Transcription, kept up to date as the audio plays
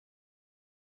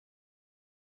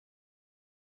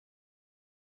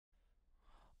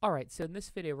Alright, so in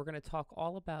this video we're going to talk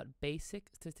all about basic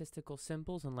statistical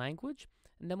symbols and language,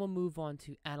 and then we'll move on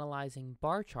to analyzing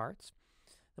bar charts.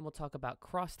 Then we'll talk about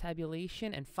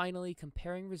cross-tabulation, and finally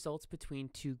comparing results between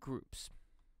two groups.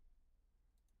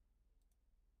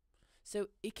 So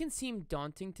it can seem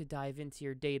daunting to dive into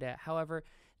your data. However,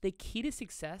 the key to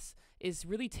success is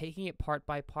really taking it part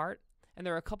by part, and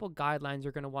there are a couple guidelines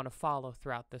you're going to want to follow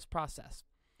throughout this process.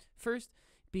 First,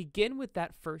 begin with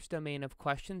that first domain of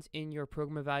questions in your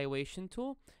program evaluation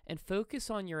tool and focus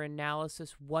on your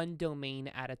analysis one domain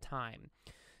at a time.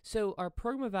 So our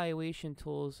program evaluation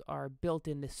tools are built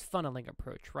in this funneling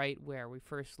approach, right, where we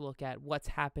first look at what's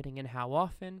happening and how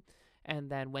often, and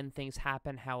then when things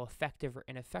happen, how effective or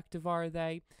ineffective are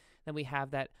they. Then we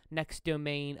have that next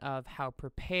domain of how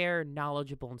prepared,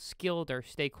 knowledgeable, and skilled are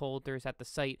stakeholders at the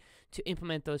site to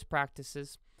implement those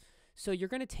practices. So you're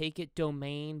going to take it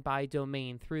domain by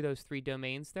domain through those three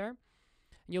domains there. And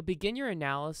you'll begin your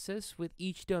analysis with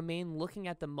each domain looking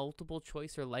at the multiple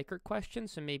choice or Likert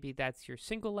questions. So maybe that's your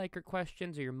single Likert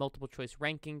questions or your multiple choice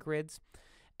ranking grids.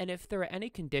 And if there are any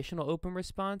conditional open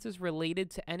responses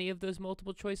related to any of those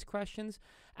multiple choice questions,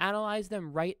 analyze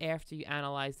them right after you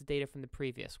analyze the data from the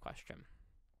previous question.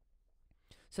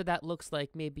 So that looks like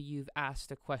maybe you've asked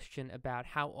a question about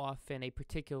how often a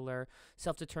particular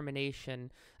self-determination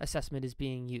assessment is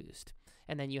being used.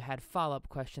 And then you had follow-up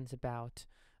questions about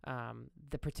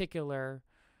the particular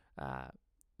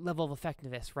level of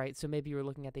effectiveness, right? So maybe you were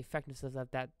looking at the effectiveness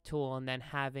of that tool and then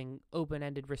having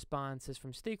open-ended responses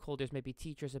from stakeholders, maybe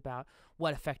teachers, about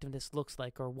what effectiveness looks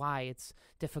like or why it's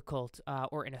difficult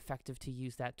or ineffective to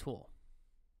use that tool.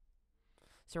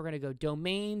 So we're going to go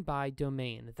domain by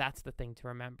domain. That's the thing to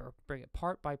remember. Bring it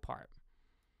part by part.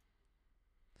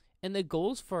 And the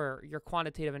goals for your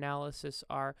quantitative analysis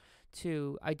are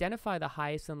to identify the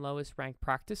highest and lowest ranked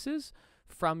practices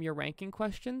from your ranking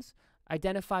questions,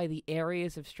 identify the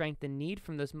areas of strength and need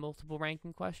from those multiple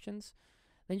ranking questions.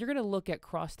 Then you're going to look at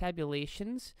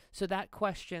cross-tabulations. So that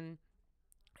question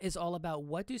is all about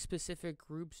what do specific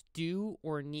groups do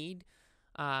or need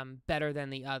better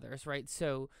than the others, right?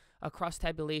 So a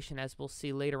cross-tabulation, as we'll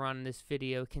see later on in this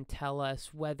video, can tell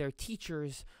us whether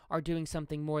teachers are doing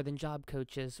something more than job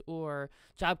coaches, or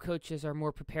job coaches are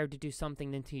more prepared to do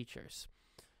something than teachers.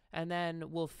 And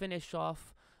then we'll finish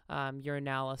off your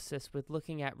analysis with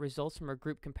looking at results from a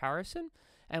group comparison,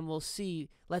 and we'll see,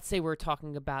 let's say we're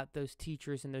talking about those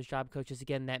teachers and those job coaches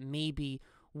again, that maybe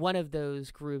one of those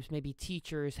groups, maybe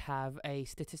teachers, have a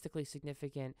statistically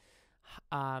significant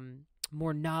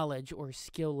more knowledge or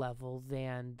skill level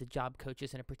than the job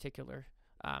coaches in a particular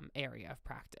area of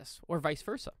practice, or vice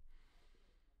versa.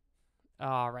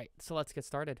 All right, so let's get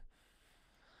started.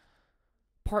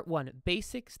 Part 1,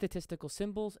 basic statistical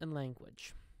symbols and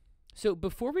language. So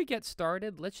before we get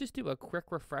started, let's just do a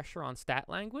quick refresher on stat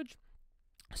language.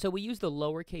 So we use the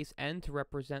lowercase n to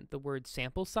represent the word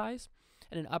sample size,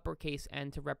 and an uppercase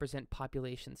n to represent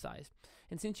population size.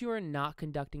 And since you are not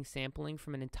conducting sampling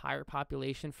from an entire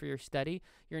population for your study,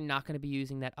 you're not going to be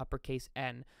using that uppercase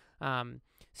n.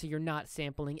 So you're not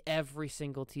sampling every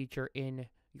single teacher in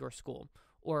your school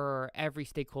or every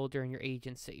stakeholder in your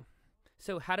agency.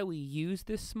 So how do we use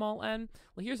this small n?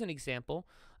 Well, here's an example.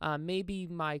 Maybe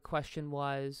my question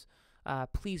was,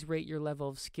 please rate your level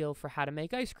of skill for how to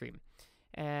make ice cream.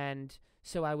 And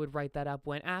so I would write that up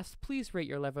when asked, please rate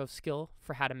your level of skill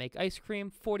for how to make ice cream.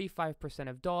 45%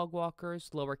 of dog walkers,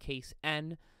 lowercase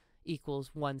n, equals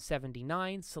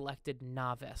 179, selected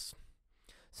novice.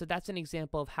 So that's an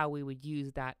example of how we would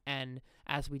use that n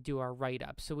as we do our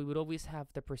write-up. So we would always have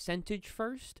the percentage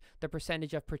first, the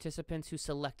percentage of participants who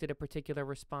selected a particular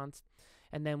response,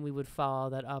 and then we would follow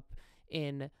that up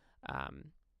in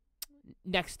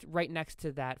right next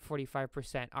to that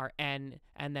 45%, our n,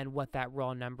 and then what that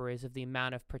raw number is of the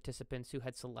amount of participants who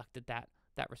had selected that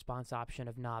response option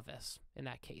of novice in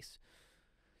that case.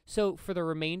 So for the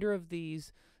remainder of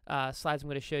these slides I'm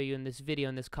going to show you in this video,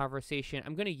 in this conversation,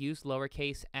 I'm going to use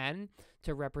lowercase n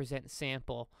to represent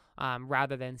sample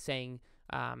rather than saying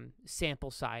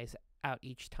sample size out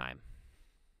each time.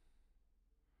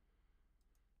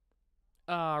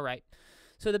 All right.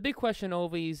 So the big question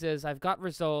always is, I've got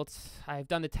results, I've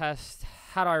done the test,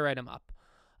 how do I write them up?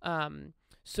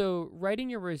 So writing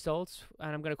your results,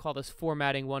 and I'm going to call this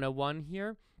formatting 101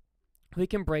 here, we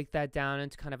can break that down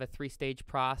into kind of a three-stage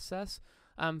process.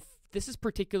 This is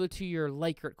particular to your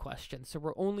Likert questions, so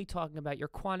we're only talking about your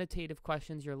quantitative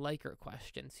questions, your Likert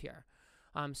questions here.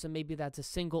 So maybe that's a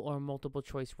single or multiple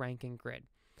choice ranking grid.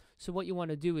 So what you want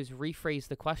to do is rephrase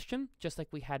the question, just like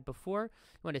we had before.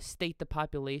 You want to state the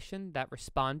population that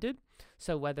responded.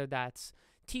 So whether that's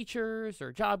teachers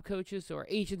or job coaches or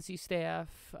agency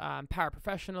staff,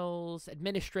 paraprofessionals,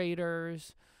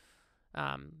 administrators,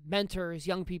 mentors,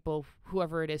 young people,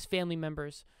 whoever it is, family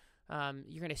members.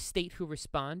 You're going to state who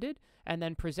responded and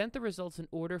then present the results in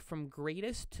order from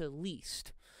greatest to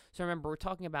least. So remember, we're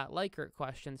talking about Likert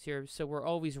questions here, so we're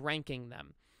always ranking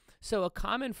them. So a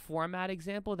common format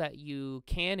example that you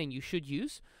can and you should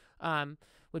use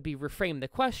would be reframe the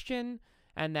question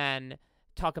and then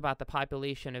talk about the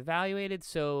population evaluated.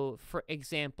 So for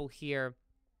example here,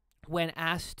 when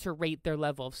asked to rate their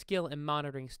level of skill in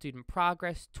monitoring student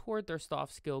progress toward their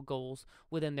soft skill goals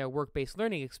within their work-based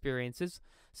learning experiences,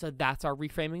 so that's our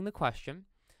reframing the question.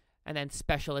 And then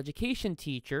special education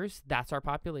teachers, that's our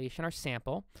population, our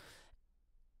sample,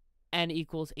 N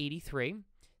equals 83,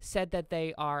 said that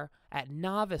they are at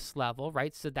novice level,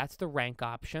 right? So that's the rank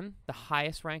option, the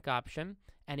highest rank option,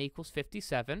 N equals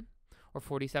 57 or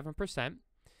 47%,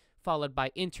 followed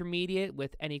by intermediate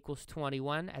with N equals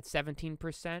 21 at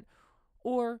 17%,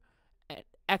 or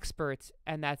experts,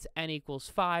 and that's N equals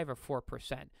 5 or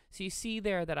 4%. So you see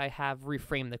there that I have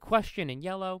reframed the question in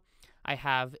yellow. I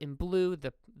have in blue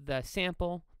the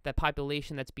sample, the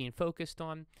population that's being focused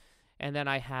on, and then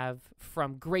I have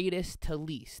from greatest to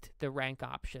least, the rank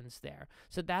options there.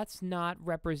 So that's not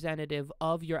representative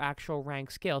of your actual rank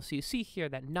scale. So you see here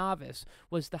that novice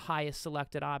was the highest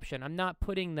selected option. I'm not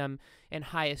putting them in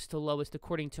highest to lowest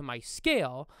according to my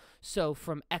scale. So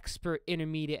from expert,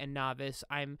 intermediate, and novice,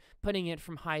 I'm putting it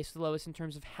from highest to lowest in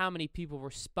terms of how many people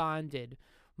responded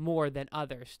more than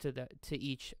others to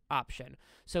each option.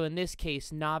 So in this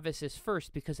case, novice is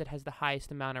first because it has the highest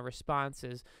amount of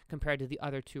responses compared to the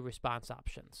other two response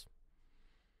options.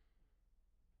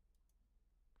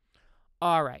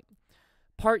 All right,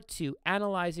 part 2,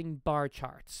 analyzing bar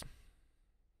charts.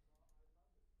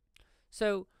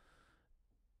 So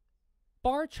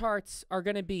bar charts are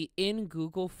going to be in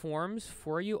Google Forms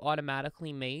for you,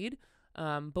 automatically made.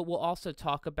 But we'll also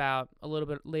talk about a little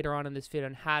bit later on in this video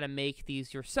on how to make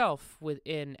these yourself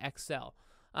within Excel.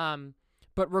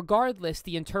 But regardless,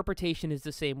 the interpretation is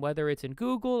the same, whether it's in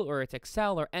Google or it's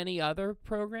Excel or any other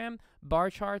program. Bar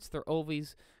charts, they're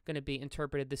always going to be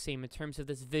interpreted the same in terms of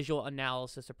this visual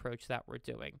analysis approach that we're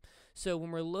doing. So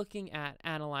when we're looking at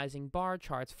analyzing bar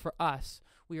charts, for us,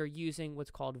 we are using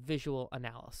what's called visual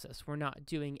analysis. We're not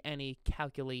doing any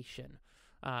calculation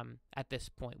at this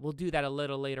point. We'll do that a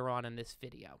little later on in this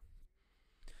video.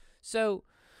 So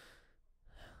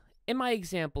in my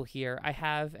example here, I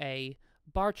have a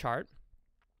bar chart.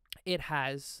 It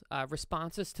has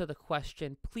responses to the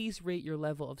question, please rate your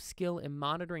level of skill in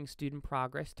monitoring student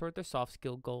progress toward their soft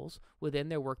skill goals within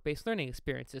their work-based learning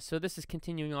experiences. So this is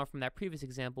continuing on from that previous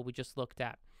example we just looked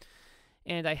at.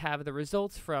 And I have the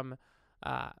results from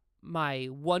my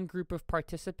one group of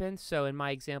participants. So in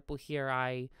my example here,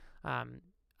 I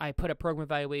put a program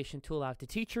evaluation tool out to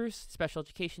teachers, special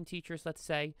education teachers, let's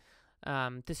say.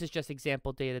 This is just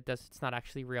example data, it's not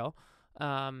actually real.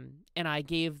 And I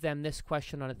gave them this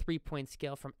question on a 3-point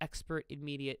scale from expert,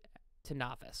 intermediate to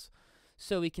novice.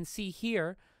 So we can see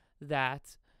here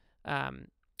that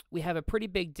we have a pretty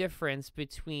big difference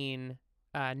between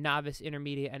novice,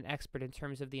 intermediate, and expert in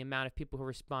terms of the amount of people who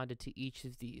responded to each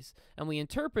of these. And we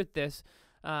interpret this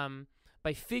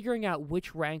by figuring out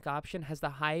which rank option has the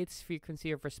highest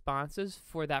frequency of responses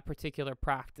for that particular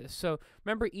practice. So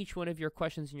remember, each one of your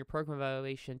questions in your program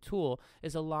evaluation tool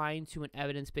is aligned to an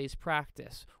evidence-based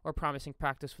practice or promising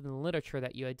practice within the literature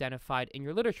that you identified in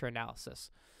your literature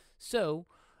analysis. So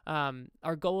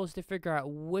our goal is to figure out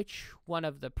which one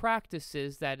of the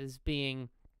practices that is being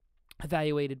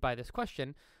evaluated by this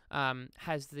question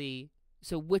has the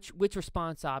which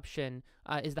response option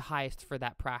is the highest for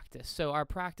that practice. So our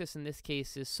practice in this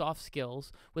case is soft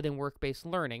skills within work-based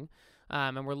learning,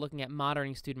 and we're looking at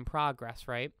monitoring student progress,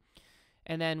 right?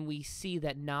 And then we see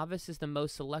that novice is the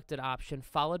most selected option,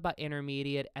 followed by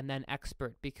intermediate and then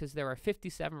expert, because there are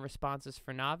 57 responses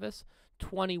for novice,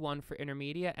 21 for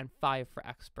intermediate, and 5 for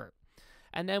expert.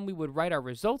 And then we would write our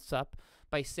results up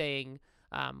by saying,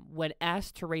 when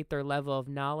asked to rate their level of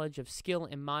knowledge of skill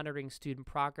in monitoring student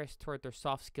progress toward their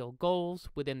soft skill goals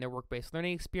within their work-based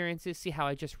learning experiences, see how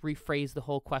I just rephrased the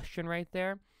whole question right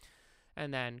there?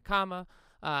 And then comma,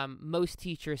 most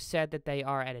teachers said that they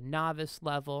are at a novice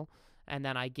level, and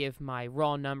then I give my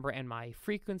raw number and my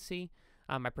frequency,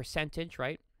 my percentage,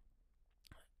 right?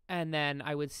 And then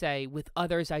I would say with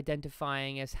others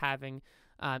identifying as having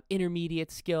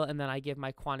intermediate skill, and then I give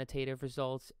my quantitative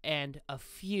results, and a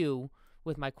few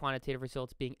with my quantitative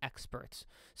results being experts.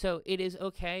 So it is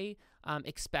okay,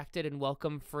 expected and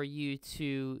welcome for you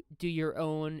to do your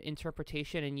own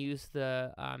interpretation and use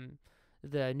the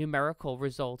the numerical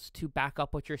results to back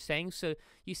up what you're saying. So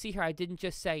you see here, I didn't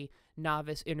just say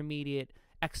novice, intermediate,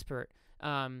 expert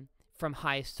from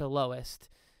highest to lowest.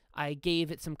 I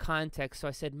gave it some context. So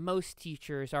I said most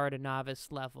teachers are at a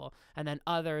novice level, and then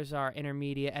others are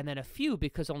intermediate, and then a few,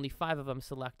 because only 5 of them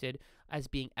selected, as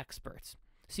being experts.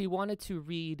 So you wanted to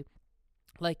read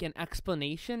like an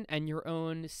explanation and your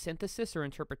own synthesis or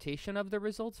interpretation of the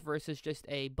results versus just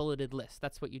a bulleted list.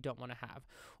 That's what you don't want to have.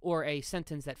 Or a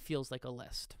sentence that feels like a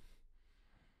list.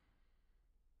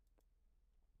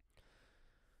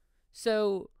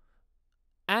 So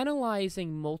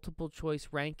analyzing multiple choice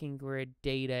ranking grid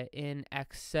data in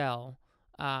Excel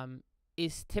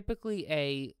is typically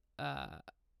a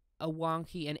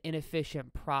wonky and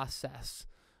inefficient process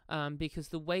because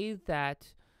the way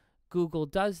that Google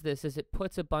does this is it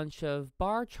puts a bunch of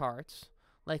bar charts,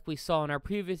 like we saw in our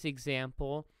previous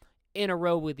example, in a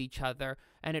row with each other,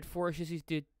 and it forces you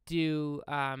to do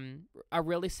a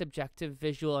really subjective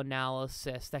visual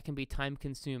analysis that can be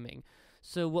time-consuming.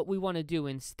 So what we want to do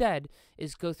instead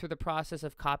is go through the process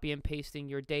of copy and pasting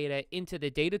your data into the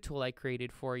data tool I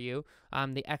created for you,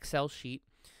 the Excel sheet,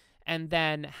 and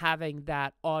then having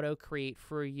that auto-create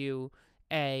for you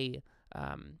a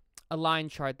line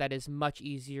chart that is much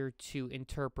easier to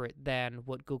interpret than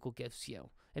what Google gives you.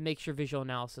 It makes your visual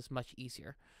analysis much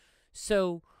easier.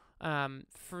 So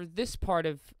for this part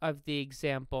of the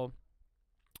example,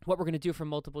 what we're going to do for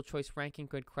multiple choice ranking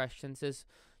grid questions is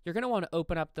you're going to want to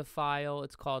open up the file.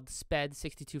 It's called SPED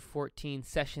 6214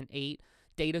 Session 8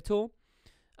 Data Tool.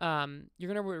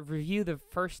 You're going to review the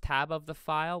first tab of the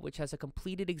file, which has a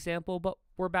completed example of what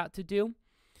we're about to do,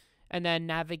 and then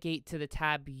navigate to the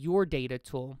tab Your Data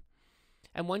Tool.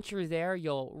 And once you're there,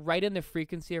 you'll write in the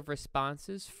frequency of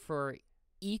responses for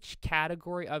each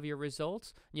category of your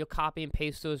results. You'll copy and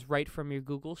paste those right from your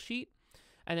Google Sheet.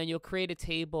 And then you'll create a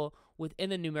table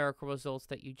within the numerical results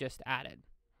that you just added.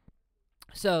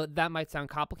 So that might sound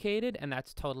complicated, and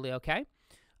that's totally okay.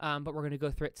 But we're going to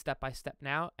go through it step by step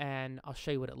now, and I'll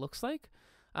show you what it looks like.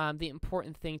 The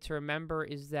important thing to remember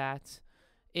is that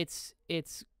it's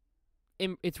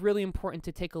really important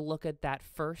to take a look at that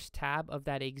first tab of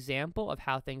that example of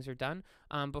how things are done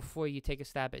before you take a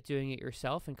stab at doing it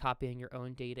yourself and copying your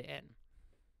own data in.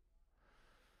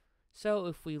 So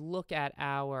if we look at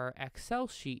our Excel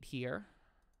sheet here,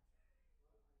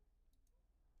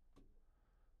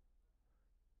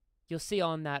 you'll see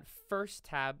on that first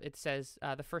tab, it says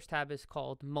the first tab is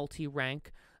called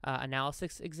multi-rank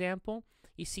analysis example.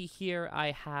 You see here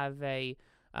I have a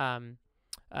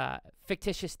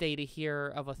fictitious data here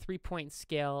of a 3-point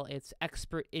scale. It's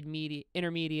expert,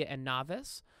 intermediate, and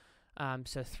novice.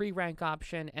 So 3 rank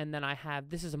option, and then I have,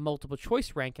 this is a multiple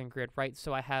choice ranking grid, right?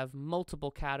 So I have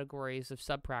multiple categories of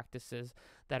sub-practices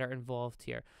that are involved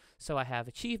here. So I have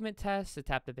achievement tests,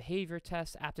 adaptive behavior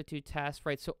tests, aptitude tests,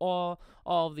 right? So all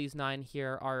of these 9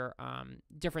 here are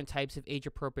different types of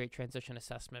age-appropriate transition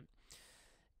assessment.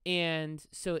 And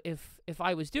so if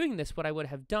I was doing this, what I would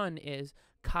have done is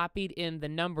copied in the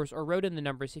numbers, or wrote in the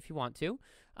numbers if you want to,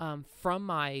 from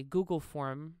my Google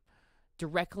form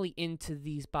directly into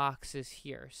these boxes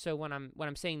here. So when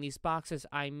I'm saying these boxes,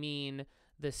 I mean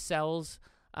the cells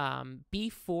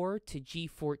B4 to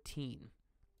G14.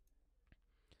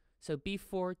 So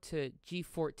B4 to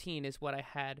G14 is what I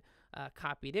had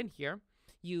copied in here.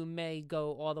 You may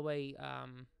go all the way,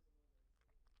 and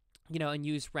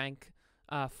use rank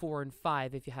 4 and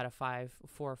 5 if you had a 4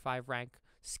 or 5 rank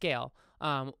scale,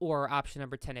 or option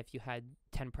number 10 if you had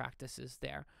 10 practices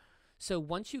there. So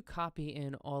once you copy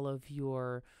in all of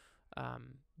your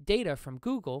data from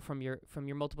Google, from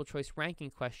your multiple choice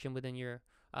ranking question within your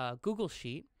Google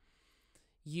Sheet,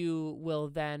 you will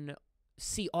then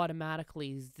see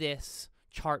automatically this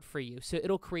chart for you. So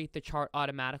it'll create the chart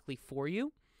automatically for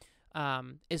you,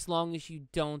 as long as you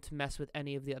don't mess with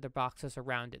any of the other boxes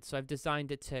around it. So I've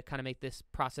designed it to kind of make this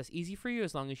process easy for you,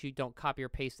 as long as you don't copy or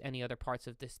paste any other parts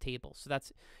of this table. So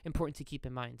that's important to keep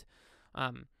in mind.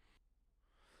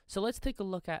 So let's take a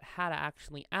look at how to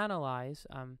actually analyze,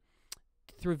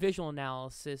 through visual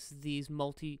analysis, these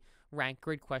multi-rank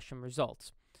grid question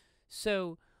results.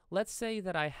 So let's say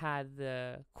that I had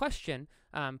the question,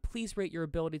 please rate your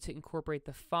ability to incorporate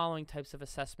the following types of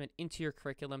assessment into your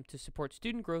curriculum to support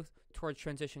student growth towards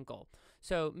transition goal.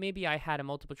 So maybe I had a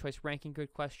multiple choice ranking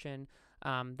grid question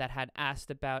that had asked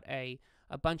about a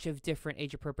bunch of different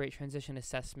age-appropriate transition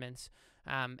assessments,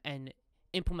 and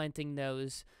implementing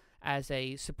those as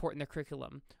a support in the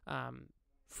curriculum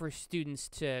for students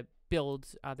to build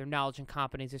their knowledge and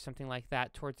competence or something like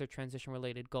that towards their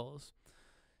transition-related goals.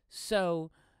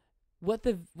 So what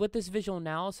this visual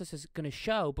analysis is going to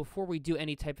show before we do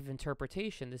any type of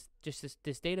interpretation,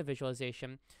 this data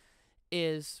visualization,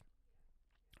 is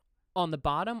on the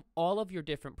bottom all of your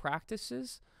different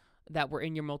practices that were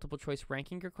in your multiple choice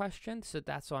ranking your question. So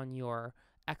that's on your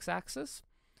x-axis.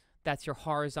 That's your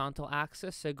horizontal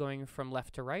axis, so going from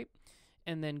left to right.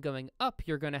 And then going up,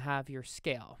 you're going to have your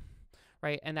scale,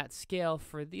 right? And that scale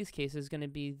for these cases is going to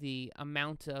be the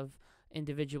amount of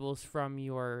individuals from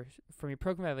your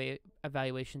program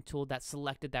evaluation tool that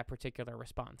selected that particular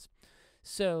response.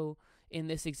 So in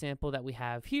this example that we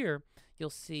have here, you'll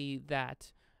see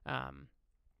that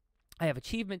I have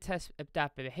achievement tests,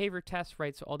 adaptive behavior tests,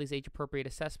 right? So all these age-appropriate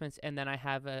assessments, and then I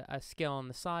have a scale on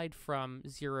the side from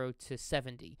 0 to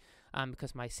 70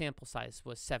 because my sample size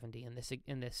was 70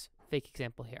 in this fake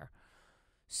example here.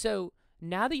 So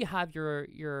now that you have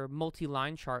your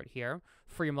multi-line chart here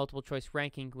for your multiple choice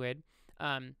ranking grid,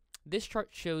 this chart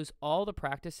shows all the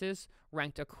practices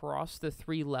ranked across the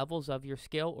 3 levels of your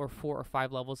scale, or 4 or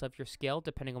 5 levels of your scale,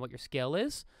 depending on what your scale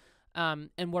is. And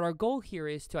what our goal here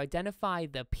is to identify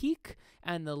the peak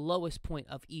and the lowest point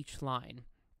of each line.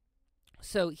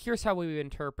 So here's how we would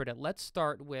interpret it. Let's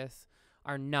start with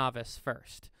our novice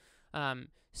first.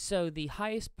 So the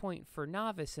highest point for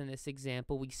novice in this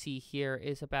example we see here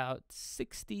is about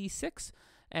 66,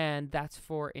 and that's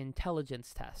for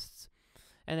intelligence tests.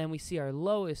 And then we see our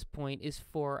lowest point is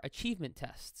for achievement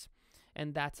tests,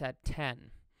 and that's at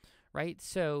 10, right?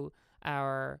 So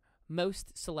our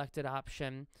most selected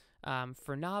option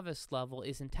for novice level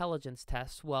is intelligence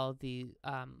tests, while the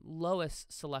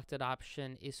lowest selected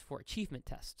option is for achievement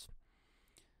tests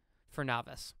for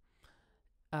novice.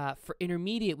 For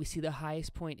intermediate, we see the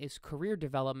highest point is career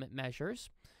development measures,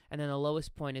 and then the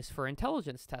lowest point is for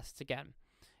intelligence tests again.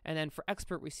 And then for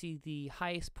expert, we see the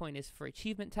highest point is for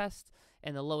achievement tests,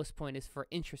 and the lowest point is for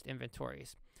interest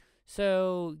inventories.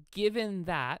 So given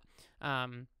that,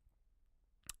 and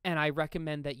I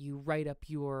recommend that you write up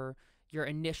your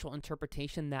initial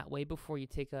interpretation that way before you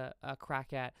take a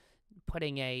crack at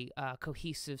putting a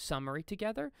cohesive summary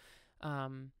together.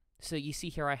 So you see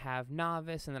here I have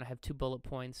novice, and then I have 2 bullet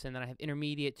points, and then I have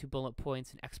intermediate 2 bullet points,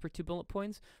 and expert 2 bullet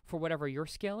points. For whatever your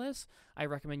scale is, I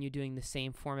recommend you doing the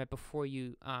same format before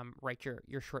you write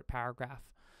your short paragraph.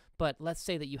 But let's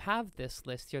say that you have this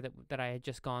list here that I had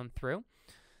just gone through.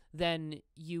 Then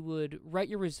you would write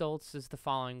your results as the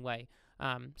following way.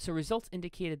 So results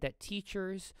indicated that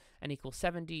teachers, n equals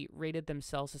 70, rated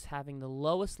themselves as having the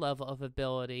lowest level of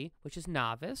ability, which is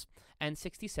novice, and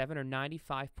 67 or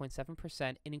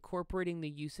 95.7% in incorporating the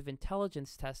use of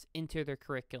intelligence tests into their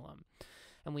curriculum.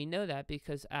 And we know that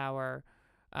because our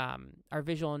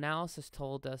visual analysis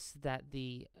told us that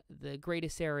the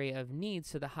greatest area of need,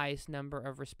 so the highest number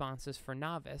of responses for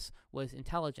novice, was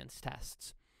intelligence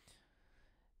tests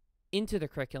into the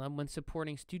curriculum when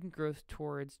supporting student growth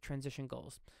towards transition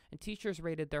goals. And teachers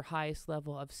rated their highest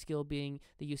level of skill being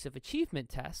the use of achievement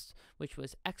tests, which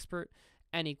was expert,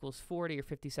 n equals 40 or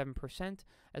 57%,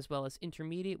 as well as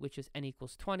intermediate, which is n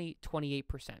equals 20,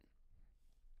 28%.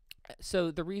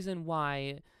 So the reason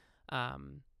why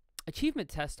achievement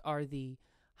tests are the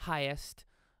highest,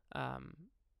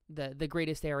 the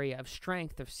greatest area of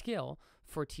strength of skill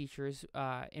for teachers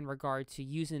in regard to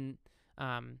using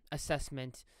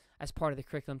assessment as part of the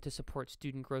curriculum to support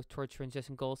student growth towards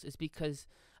transition goals is because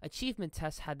achievement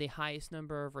tests had the highest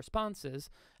number of responses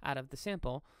out of the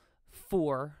sample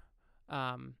for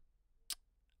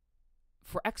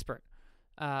expert,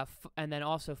 and then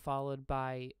also followed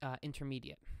by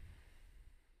intermediate.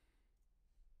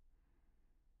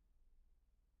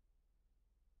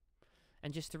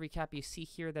 And just to recap, you see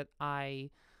here that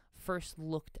I first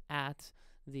looked at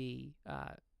the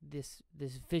this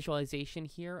visualization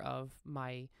here of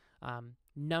my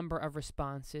number of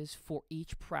responses for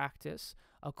each practice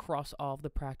across all of the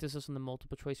practices on the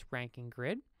multiple choice ranking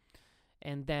grid.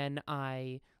 And then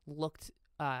I looked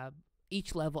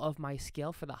each level of my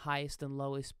scale for the highest and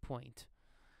lowest point.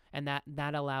 And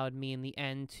that allowed me in the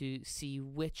end to see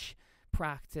which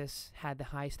practice had the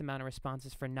highest amount of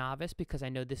responses for novice, because I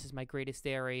know this is my greatest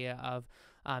area of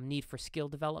need for skill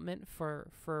development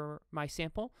for my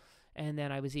sample. And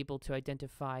then I was able to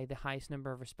identify the highest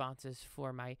number of responses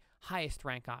for my highest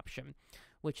rank option,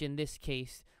 which in this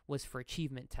case was for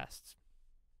achievement tests.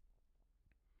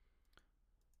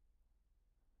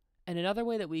 And another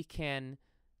way that we can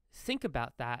think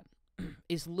about that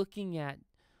is looking at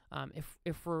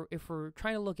if we're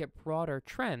trying to look at broader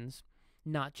trends,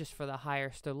 not just for the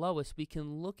highest or lowest, we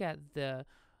can look at the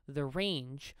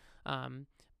range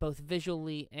both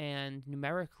visually and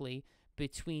numerically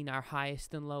between our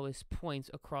highest and lowest points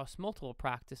across multiple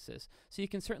practices. So you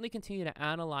can certainly continue to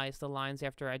analyze the lines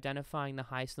after identifying the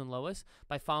highest and lowest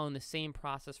by following the same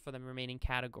process for the remaining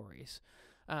categories.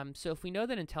 So if we know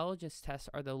that intelligence tests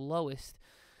are the lowest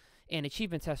and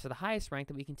achievement tests are the highest ranked,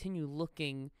 then we continue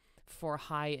looking for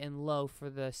high and low for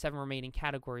the 7 remaining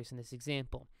categories in this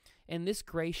example. In this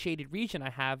gray shaded region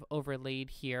I have overlaid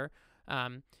here,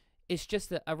 it's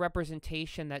just a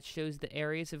representation that shows the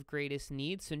areas of greatest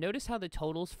need. So notice how the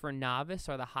totals for novice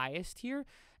are the highest here,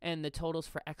 and the totals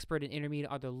for expert and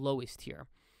intermediate are the lowest here.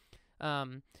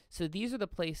 So these are the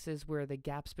places where the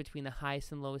gaps between the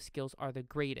highest and lowest skills are the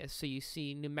greatest. So you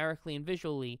see numerically and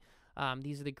visually,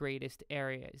 these are the greatest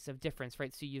areas of difference,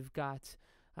 right? So you've got,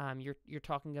 you're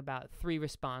talking about 3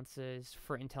 responses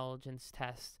for intelligence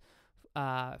tests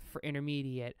for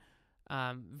intermediate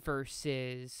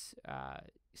versus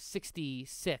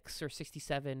 66 or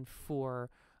 67 for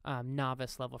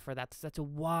novice level for that. So that's a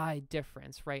wide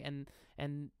difference, right?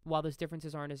 And while those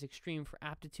differences aren't as extreme for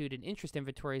aptitude and interest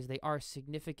inventories, they are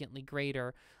significantly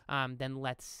greater than,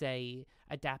 let's say,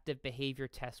 adaptive behavior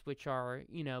tests, which are,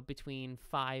 you know, between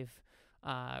 5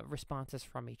 responses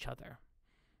from each other.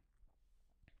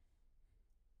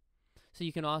 So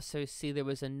you can also see there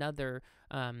was another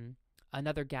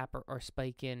gap or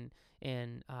spike in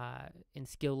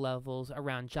skill levels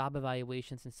around job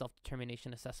evaluations and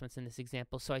self-determination assessments in this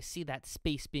example. So I see that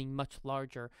space being much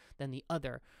larger than the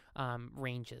other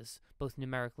ranges, both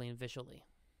numerically and visually.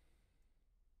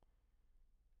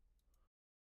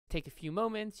 Take a few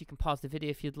moments. You can pause the video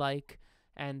if you'd like,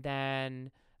 and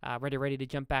then ready to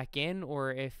jump back in,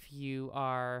 or if you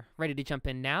are ready to jump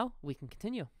in now, we can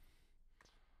continue.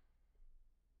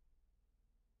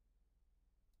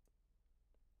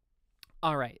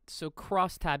 All right, so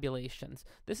cross tabulations.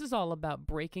 This is all about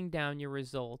breaking down your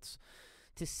results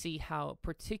to see how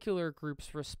particular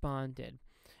groups responded.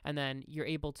 And then you're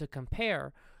able to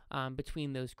compare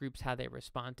between those groups how they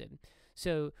responded.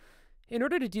 So in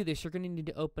order to do this, you're going to need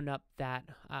to open up that,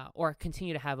 or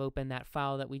continue to have open that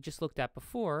file that we just looked at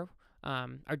before,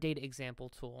 our data example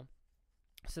tool.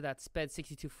 So that's SPED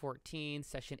 6214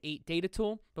 session 8 data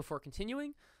tool before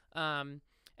continuing.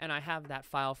 And I have that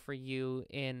file for you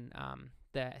in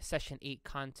the Session 8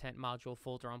 content module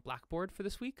folder on Blackboard for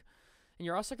this week. And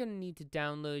you're also going to need to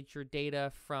download your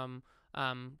data from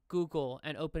Google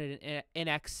and open it in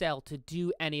Excel to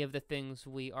do any of the things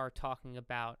we are talking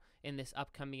about in this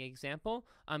upcoming example.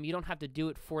 You don't have to do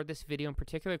it for this video in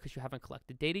particular because you haven't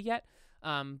collected data yet.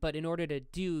 But in order to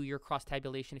do your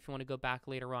cross-tabulation, if you want to go back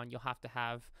later on, you'll have to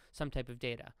have some type of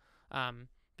data.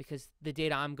 Because the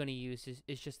data I'm going to use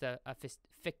is just a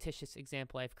fictitious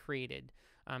example I've created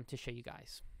to show you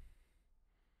guys.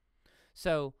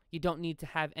 So you don't need to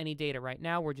have any data right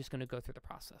now. We're just going to go through the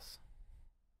process.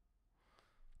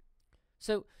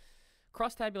 So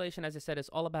cross-tabulation, as I said, is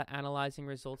all about analyzing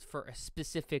results for a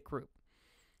specific group.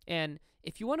 And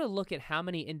if you want to look at how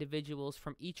many individuals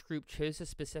from each group chose a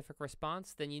specific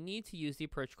response, then you need to use the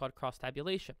approach called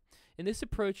cross-tabulation. In this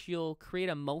approach, you'll create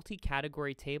a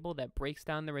multi-category table that breaks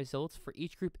down the results for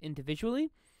each group individually.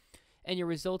 And your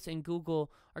results in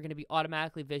Google are going to be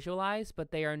automatically visualized, but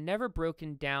they are never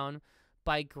broken down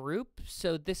by group.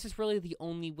 So this is really the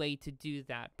only way to do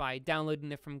that, by downloading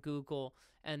them from Google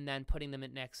and then putting them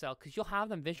in Excel, because you'll have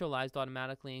them visualized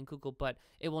automatically in Google, but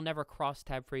it will never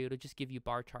cross-tab for you. It'll just give you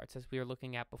bar charts, as we were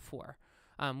looking at before,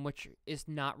 which is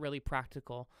not really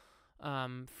practical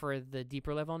for the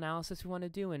deeper level analysis we want to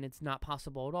do, and it's not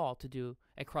possible at all to do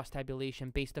a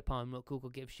cross-tabulation based upon what Google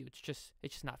gives you. It's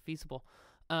just not feasible.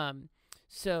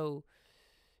 So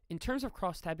in terms of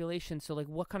cross-tabulation, so like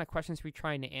what kind of questions are we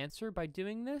trying to answer by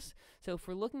doing this? So if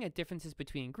we're looking at differences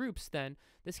between groups, then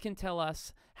this can tell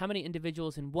us how many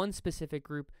individuals in one specific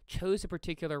group chose a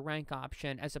particular rank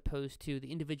option as opposed to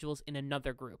the individuals in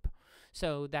another group.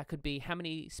 So that could be how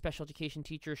many special education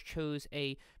teachers chose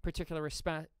a particular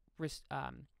response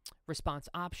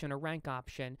option or rank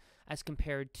option as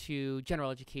compared to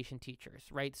general education teachers,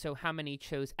 right? So how many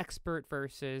chose expert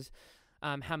versus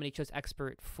how many chose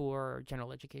expert for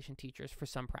general education teachers for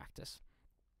some practice.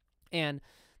 And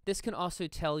this can also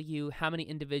tell you how many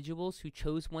individuals who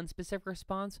chose one specific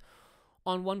response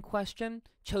on one question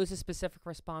chose a specific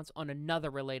response on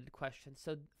another related question.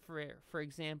 So for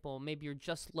example, maybe you're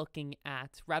just looking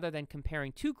at, rather than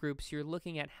comparing two groups, you're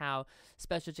looking at how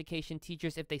special education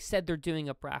teachers, if they said they're doing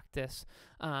a practice,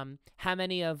 how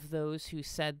many of those who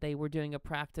said they were doing a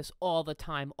practice all the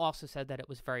time also said that it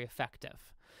was very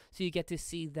effective. So you get to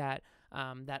see that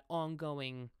that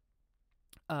ongoing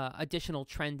additional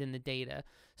trend in the data.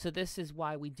 So this is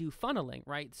why we do funneling,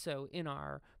 right? So in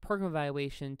our program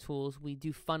evaluation tools, we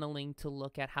do funneling to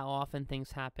look at how often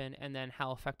things happen and then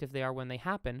how effective they are when they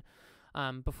happen,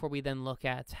 before we then look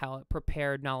at how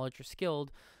prepared, knowledge, or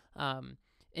skilled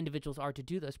individuals are to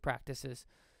do those practices.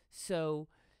 So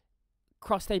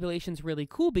cross-tabulation is really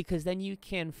cool because then you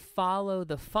can follow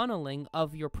the funneling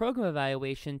of your program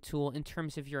evaluation tool in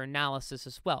terms of your analysis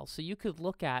as well. So you could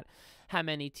look at how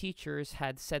many teachers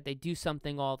had said they do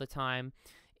something all the time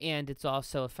and it's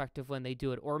also effective when they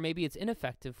do it, or maybe it's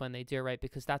ineffective when they do it, right?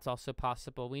 Because that's also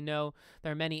possible. We know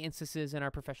there are many instances in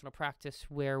our professional practice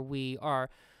where we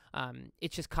are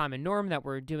it's just common norm that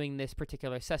we're doing this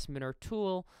particular assessment or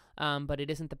tool, but it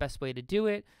isn't the best way to do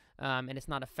it, and it's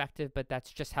not effective, but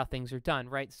that's just how things are done,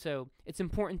 right? So it's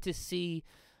important to see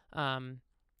how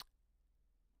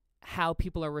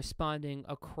people are responding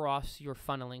across your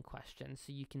funneling questions.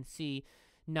 So you can see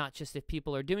not just if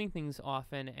people are doing things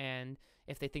often and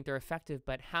if they think they're effective,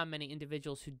 but how many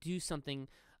individuals who do something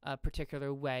a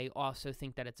particular way also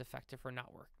think that it's effective or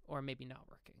not work, or maybe not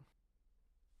working.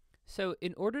 So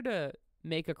in order to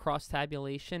make a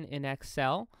cross-tabulation in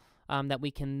Excel that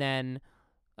we can then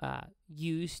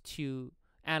use to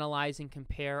analyze and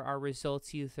compare our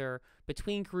results either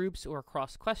between groups or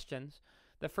across questions,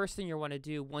 the first thing you want to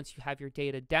do once you have your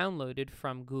data downloaded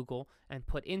from Google and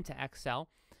put into Excel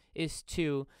is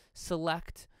to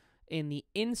select in the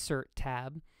Insert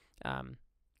tab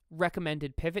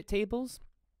recommended pivot tables.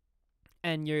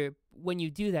 And when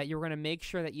you do that, you're going to make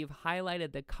sure that you've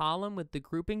highlighted the column with the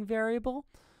grouping variable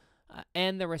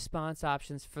and the response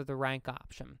options for the rank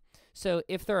option. So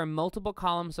if there are multiple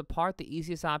columns apart, the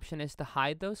easiest option is to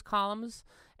hide those columns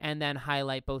and then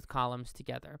highlight both columns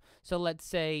together. So let's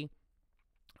say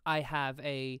I have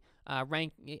a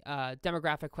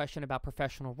demographic question about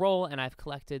professional role, and I've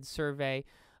collected survey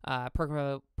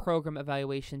program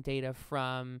evaluation data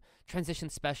from transition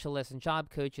specialists and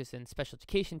job coaches and special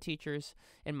education teachers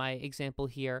in my example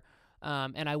here.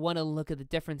 And I want to look at the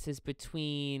differences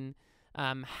between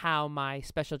how my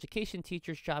special education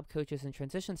teachers, job coaches, and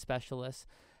transition specialists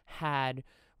had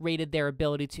rated their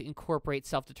ability to incorporate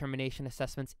self-determination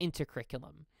assessments into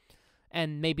curriculum.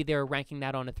 And maybe they were ranking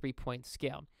that on a 3-point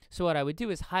scale. So what I would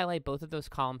do is highlight both of those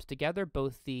columns together,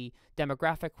 both the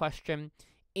demographic question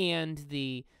and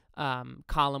the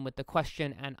column with the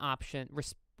question and option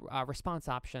response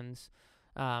options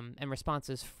and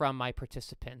responses from my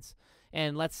participants.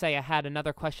 And let's say I had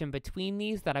another question between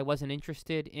these that I wasn't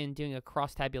interested in doing a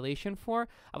cross-tabulation for.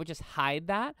 I would just hide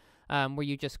that, where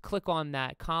you just click on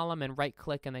that column and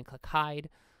right-click and then click hide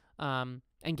and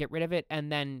get rid of it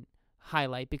and then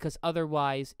highlight, because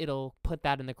otherwise it'll put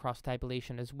that in the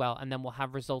cross-tabulation as well, and then we'll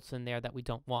have results in there that we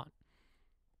don't want.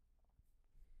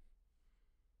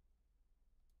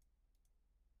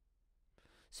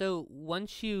 So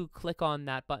once you click on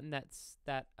that button that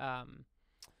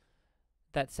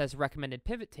says recommended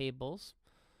pivot tables,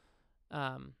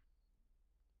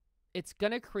 it's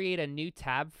going to create a new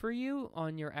tab for you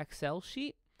on your Excel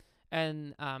sheet.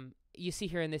 And you see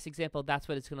here in this example, that's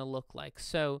what it's going to look like.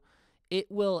 So it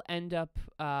will end up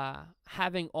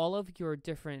having all of your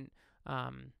different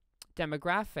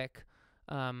demographic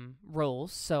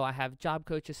roles. So I have job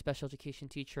coaches, special education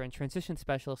teacher, and transition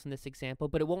specialist in this example,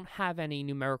 but it won't have any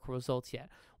numerical results yet.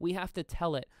 We have to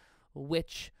tell it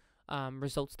which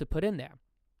results to put in there.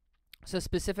 So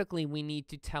specifically, we need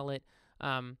to tell it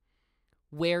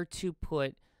where to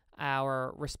put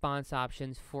our response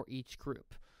options for each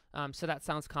group. So that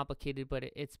sounds complicated, but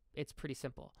it's pretty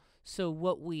simple. So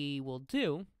what we will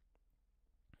do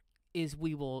is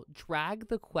we will drag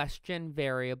the question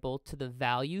variable to the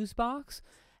values box,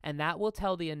 and that will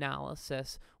tell the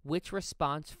analysis which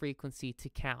response frequency to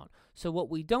count. So what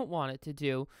we don't want it to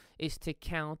do is to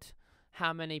count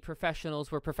how many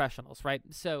professionals were professionals, right?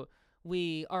 So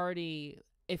we already,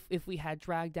 if we had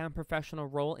dragged down professional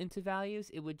role into values,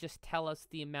 it would just tell us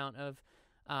the amount of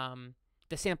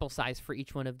the sample size for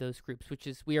each one of those groups, which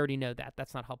is, we already know that.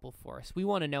 That's not helpful for us. We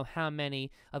want to know how many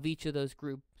of each of those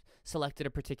groups selected a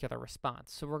particular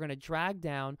response. So we're going to drag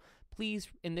down, please,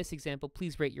 in this example,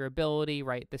 please rate your ability,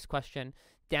 right, this question,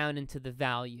 down into the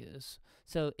values.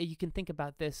 So you can think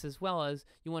about this as well as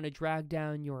you want to drag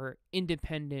down your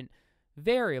independent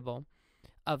variable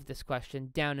of this question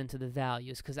down into the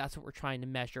values, because that's what we're trying to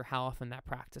measure, how often that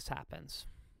practice happens.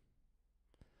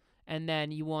 And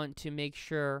then you want to make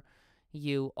sure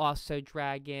you also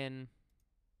drag in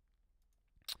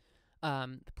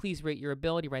please rate your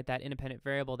ability, right, that independent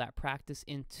variable, that practice,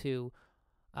 into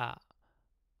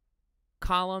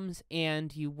columns,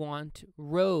 and you want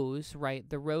rows, right?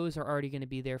 The rows are already going to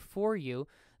be there for you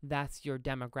that's your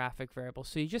demographic variable.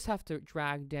 So you just have to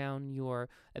drag down your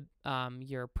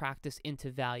practice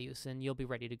into values, and you'll be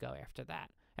ready to go after that.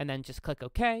 And then just click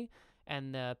OK,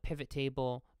 and the pivot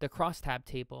table, the crosstab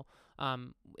table,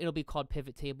 it'll be called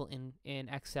pivot table in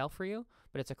Excel for you,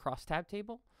 but it's a crosstab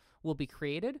table, will be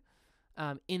created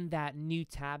in that new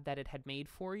tab that it had made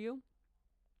for you.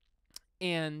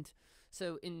 And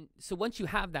so once you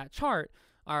have that chart,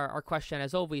 our question,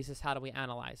 as always, is how do we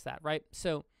analyze that, right?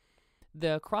 So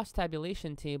the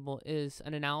cross-tabulation table is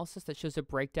an analysis that shows a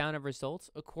breakdown of results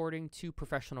according to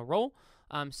professional role.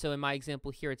 So in my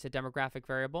example here, it's a demographic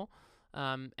variable.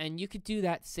 And you could do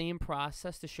that same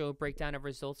process to show a breakdown of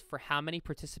results for how many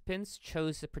participants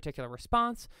chose a particular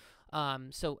response.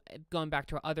 So going back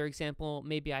to our other example,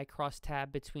 maybe I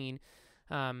cross-tab between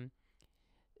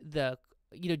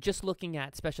just looking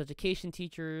at special education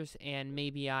teachers, and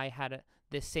maybe I had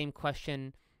this same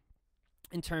question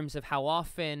in terms of how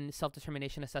often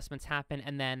self-determination assessments happen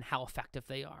and then how effective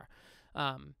they are.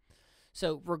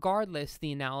 So regardless,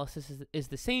 the analysis is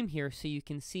the same here. So you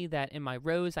can see that in my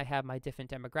rows, I have my different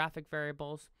demographic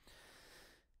variables.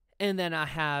 And then I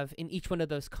have in each one of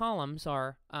those columns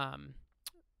are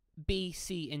B,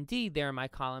 C, and D. There in my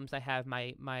columns, I have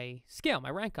my scale, my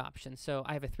rank option. So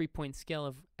I have a 3-point scale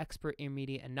of expert,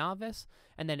 intermediate, and novice.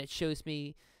 And then it shows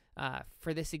me,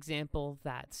 for this example,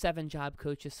 that 7 job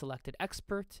coaches selected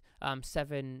expert,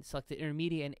 7 selected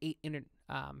intermediate, and 8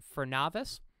 for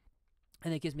novice.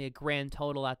 And it gives me a grand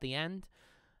total at the end.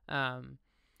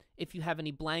 If you have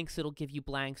any blanks, it'll give you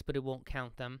blanks, but it won't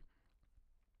count them.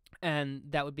 And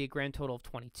that would be a grand total of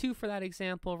 22 for that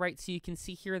example, right? So you can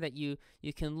see here that you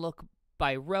can look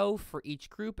by row for each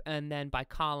group and then by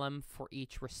column for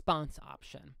each response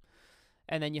option.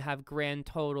 And then you have grand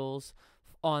totals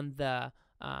on the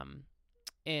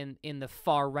in the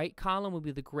far right column will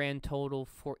be the grand total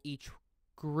for each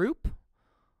group.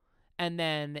 And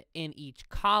then in each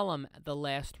column, the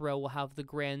last row will have the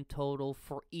grand total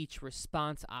for each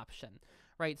response option,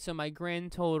 right? So my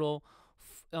grand total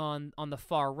on the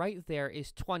far right there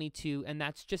is 22, and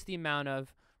that's just the amount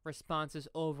of responses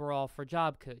overall for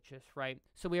job coaches, right?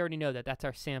 So we already know that that's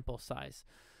our sample size.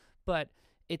 But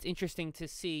it's interesting to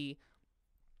see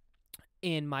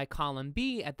in my column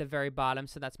B at the very bottom,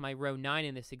 so that's my row 9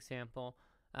 in this example,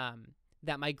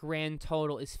 that my grand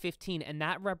total is 15, and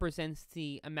that represents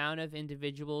the amount of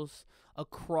individuals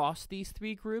across these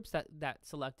 3 groups that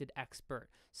selected expert.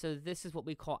 So this is what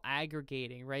we call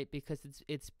aggregating, right? Because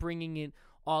it's bringing in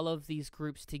all of these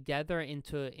groups together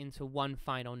into one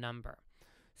final number.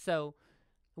 So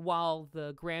while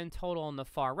the grand total on the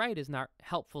far right is not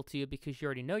helpful to you because you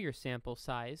already know your sample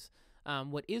size,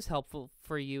 what is helpful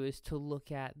for you is to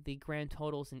look at the grand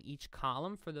totals in each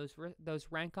column for those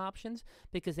rank options,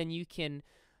 because then you can,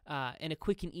 in a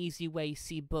quick and easy way,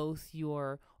 see both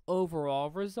your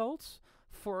overall results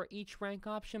for each rank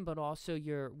option, but also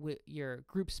your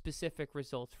group-specific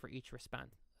results for each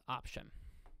response option.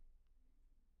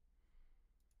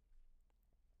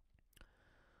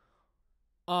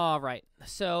 All right,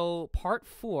 so part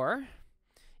 4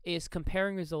 is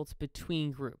comparing results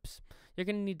between groups. You're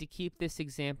going to need to keep this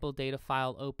example data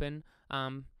file open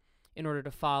in order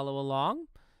to follow along.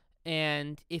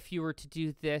 And if you were to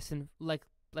do this, and let's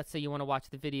say you want to watch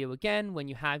the video again when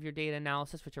you have your data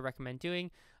analysis, which I recommend doing,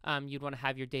 you'd want to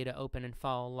have your data open and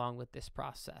follow along with this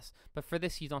process. But for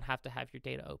this, you don't have to have your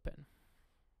data open.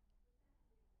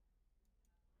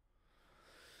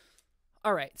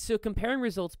 All right, so comparing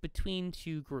results between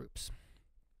 2 groups.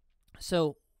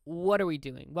 So what are we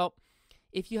doing? Well,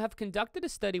 if you have conducted a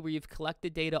study where you've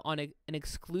collected data on an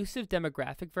exclusive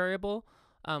demographic variable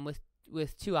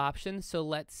with 2 options, so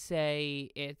let's say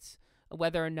it's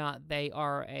whether or not they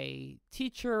are a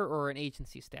teacher or an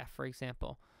agency staff, for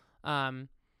example,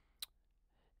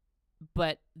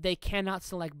 but they cannot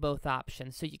select both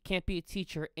options. So you can't be a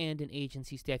teacher and an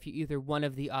agency staff. You're either one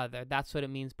of the other. That's what it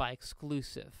means by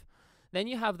exclusive. Then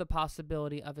you have the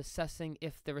possibility of assessing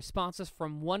if the responses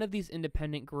from one of these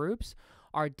independent groups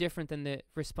are different than the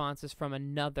responses from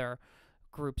another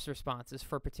group's responses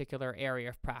for a particular area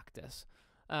of practice.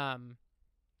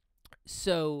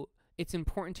 So it's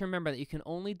important to remember that you can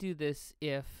only do this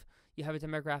if you have a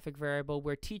demographic variable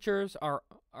where teachers are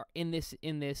in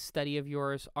this study of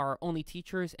yours are only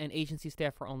teachers and agency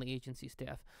staff are only agency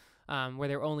staff. Where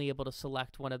they're only able to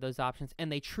select one of those options,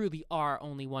 and they truly are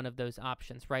only one of those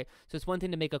options, right? So it's one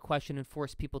thing to make a question and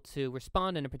force people to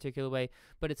respond in a particular way,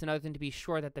 but it's another thing to be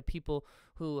sure that the people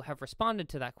who have responded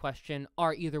to that question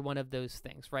are either one of those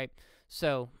things, right?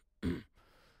 So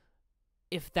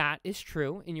if that is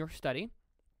true in your study,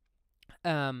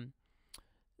 then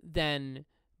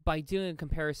by doing a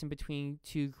comparison between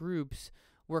 2 groups,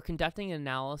 we're conducting an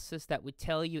analysis that would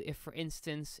tell you if, for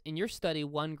instance, in your study,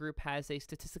 one group has a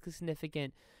statistically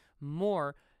significant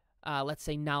more, let's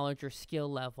say, knowledge or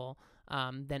skill level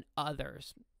than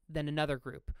another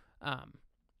group.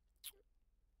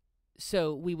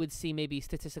 So we would see maybe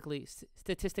statistically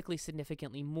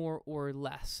significantly more or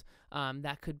less.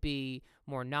 That could be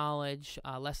more knowledge,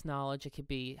 less knowledge. It could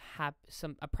be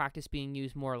a practice being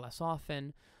used more or less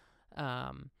often.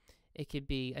 It could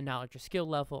be a knowledge or skill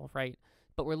level, right?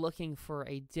 But we're looking for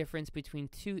a difference between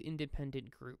two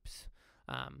independent groups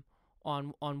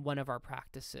on one of our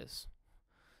practices.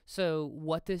 So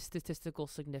what does statistical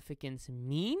significance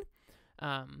mean?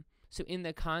 So in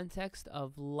the context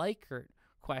of Likert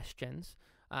questions,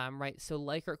 right? So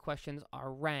Likert questions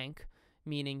are rank,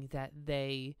 meaning that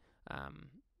they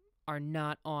are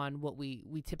not on what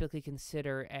we typically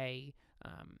consider an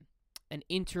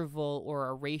interval or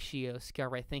a ratio scale,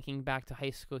 right? Thinking back to high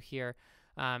school here,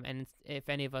 and if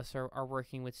any of us are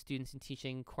working with students and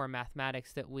teaching core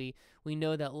mathematics, that we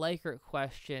know that Likert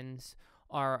questions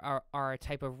are a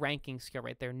type of ranking scale,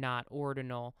 right? They're not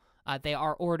ordinal. They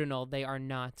are ordinal. They are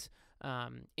not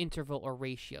interval or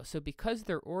ratio. So because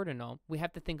they're ordinal, we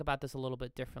have to think about this a little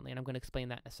bit differently, and I'm going to explain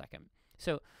that in a second.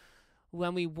 So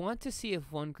when we want to see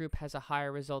if one group has a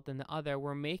higher result than the other,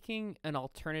 we're making an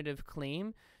alternative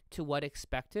claim to what is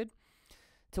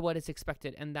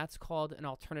expected, and that's called an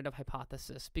alternative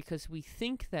hypothesis, because we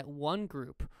think that one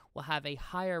group will have a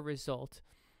higher result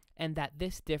and that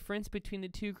this difference between the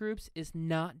two groups is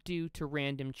not due to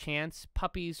random chance,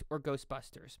 puppies, or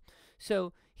Ghostbusters.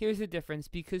 So here's the difference.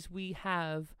 Because we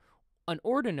have an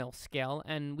ordinal scale,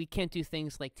 and we can't do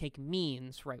things like take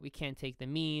means, right? We can't take the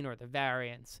mean or the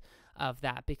variance of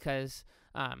that, because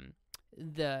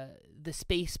the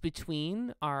space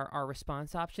between our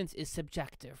response options is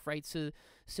subjective, right? So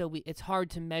it's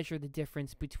hard to measure the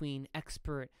difference between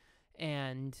expert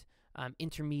and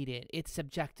intermediate. It's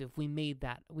subjective. We made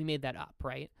that up,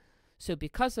 right? So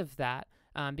because of that,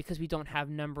 because we don't have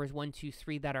numbers 1, 2,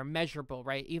 3 that are measurable,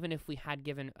 right? Even if we had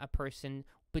given a person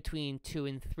between 2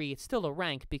 and 3, it's still a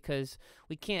rank, because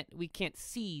we can't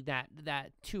see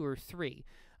that 2 or 3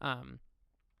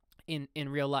 in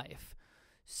real life.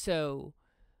 So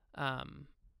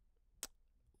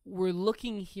we're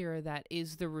looking here that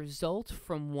is the result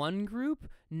from one group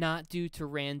not due to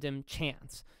random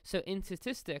chance. So in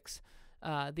statistics,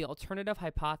 the alternative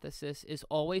hypothesis is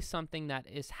always something that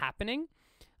is happening.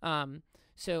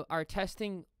 So our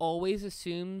testing always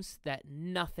assumes that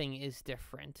nothing is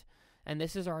different, and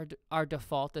this is our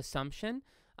default assumption.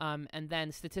 And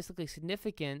then statistically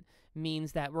significant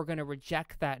means that we're going to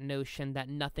reject that notion that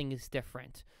nothing is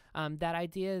different. That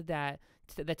idea that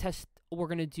the test we're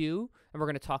going to do, and we're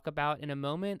going to talk about in a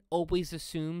moment, always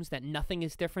assumes that nothing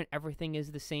is different, everything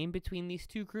is the same between these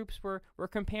two groups we're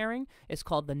comparing, is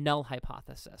called the null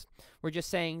hypothesis. We're just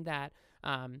saying that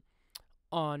in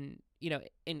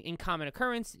common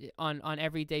occurrence, on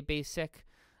everyday basic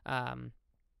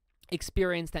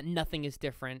experience, that nothing is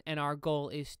different, and our goal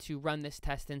is to run this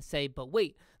test and say, but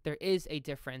wait, there is a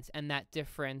difference, and that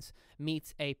difference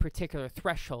meets a particular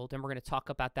threshold, and we're going to talk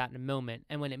about that in a moment.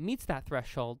 And when it meets that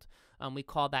threshold, we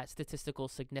call that statistical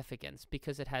significance,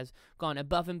 because it has gone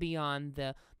above and beyond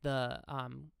the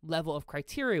level of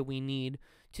criteria we need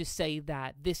to say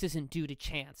that this isn't due to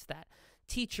chance, that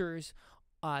teachers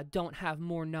don't have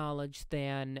more knowledge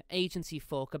than agency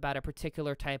folk about a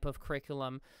particular type of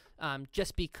curriculum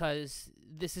just because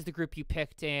this is the group you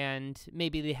picked and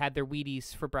maybe they had their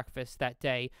Wheaties for breakfast that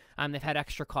day. They've had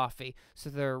extra coffee,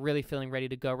 so they're really feeling ready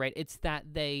to go, right? It's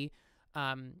that they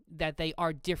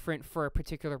are different for a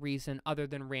particular reason other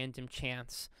than random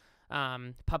chance,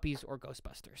 puppies or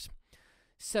Ghostbusters.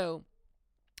 So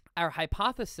our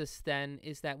hypothesis then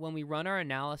is that when we run our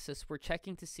analysis, we're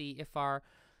checking to see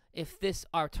if this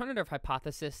alternative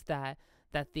hypothesis that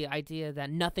the idea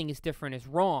that nothing is different is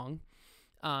wrong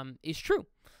is true,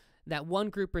 that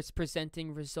one group is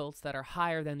presenting results that are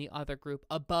higher than the other group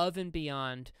above and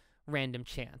beyond random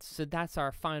chance. So that's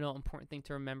our final important thing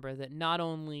to remember, that not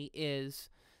only is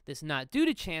this not due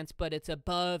to chance, but it's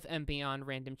above and beyond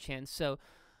random chance. So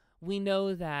we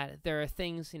know that there are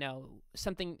things,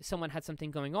 someone had something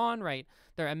going on, right?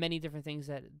 There are many different things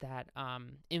that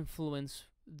influence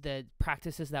the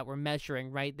practices that we're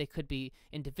measuring, right? They could be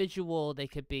individual, they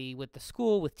could be with the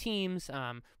school, with teams,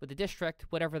 with the district,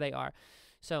 whatever they are.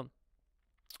 So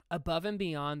above and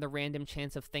beyond the random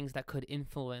chance of things that could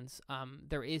influence,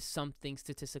 there is something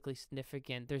statistically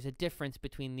significant. There's a difference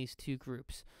between these two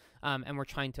groups, and we're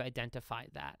trying to identify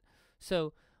that.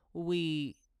 So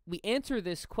we answer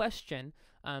this question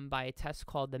by a test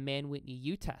called the Mann-Whitney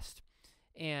U test,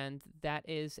 and that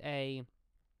is a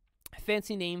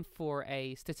fancy name for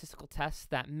a statistical test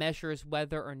that measures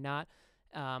whether or not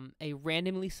a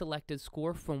randomly selected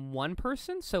score from one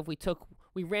person. So if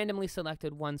we randomly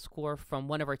selected one score from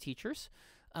one of our teachers,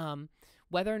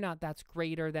 whether or not that's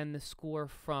greater than the score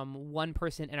from one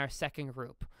person in our second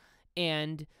group.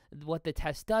 And what the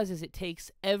test does is it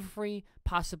takes every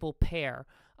possible pair,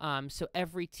 so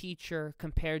every teacher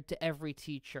compared to every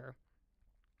teacher.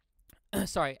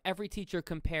 Every teacher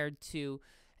compared to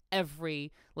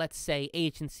every, let's say,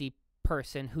 agency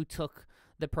person who took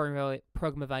the program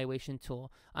evaluation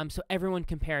tool. So everyone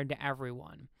compared to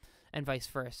everyone, and vice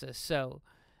versa. So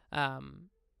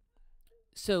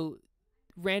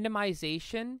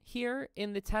randomization here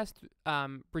in the test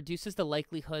reduces the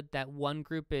likelihood that one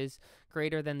group is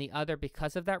greater than the other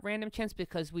because of that random chance,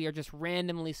 because we are just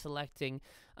randomly selecting,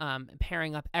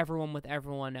 pairing up everyone with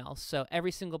everyone else. So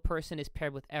every single person is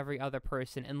paired with every other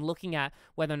person and looking at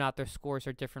whether or not their scores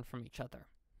are different from each other.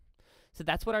 So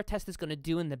that's what our test is going to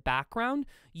do in the background.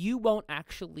 You won't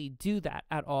actually do that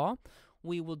at all.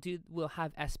 We'll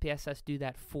have SPSS do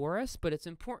that for us, but it's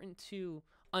important to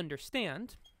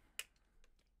understand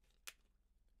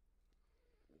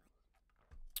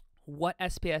what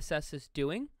SPSS is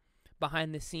doing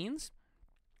behind the scenes,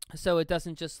 so it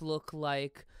doesn't just look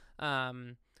like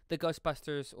the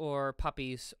Ghostbusters or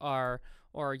puppies or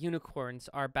unicorns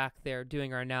are back there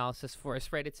doing our analysis for us,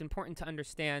 right? It's important to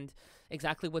understand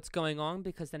exactly what's going on,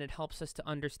 because then it helps us to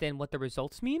understand what the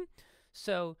results mean.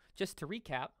 So just to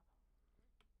recap,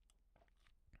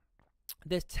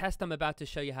 this test I'm about to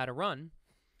show you how to run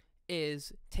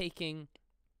is taking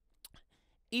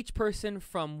each person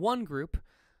from one group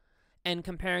and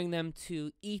comparing them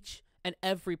to each and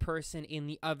every person in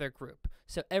the other group.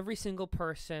 So every single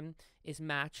person is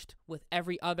matched with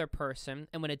every other person,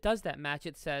 and when it does that match,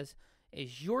 it says,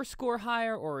 is your score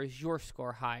higher or is your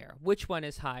score higher? Which one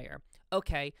is higher?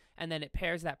 Okay, and then it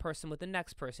pairs that person with the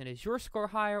next person. Is your score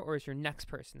higher or is your next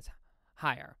person's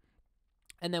higher?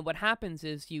 And then what happens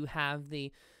is you have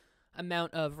the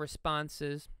amount of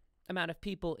responses, amount of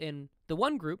people in the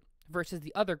one group versus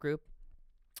the other group,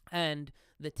 and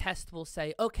the test will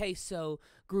say, okay, so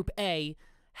group A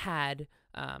had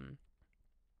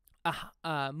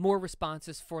more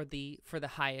responses for the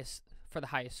highest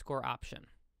score option.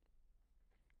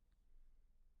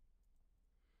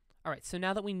 All right, so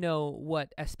now that we know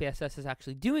what SPSS is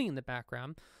actually doing in the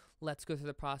background, let's go through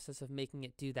the process of making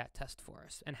it do that test for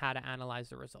us and how to analyze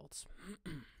the results.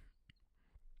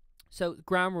 So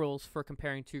ground rules for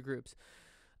comparing two groups.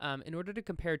 In order to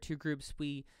compare two groups,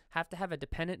 we have to have a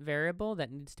dependent variable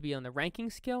that needs to be on the ranking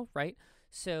scale, right?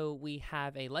 So we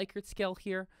have a Likert scale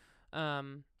here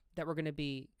that we're going to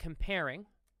be comparing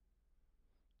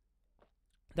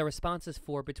the responses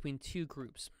for between two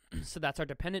groups. So that's our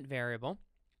dependent variable.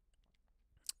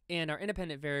 And our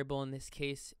independent variable in this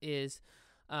case is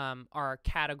our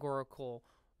categorical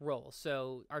roles.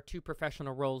 So our two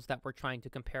professional roles that we're trying to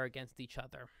compare against each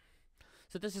other.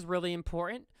 So this is really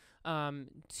important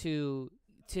to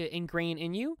ingrain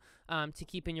in you, to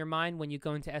keep in your mind when you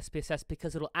go into SPSS,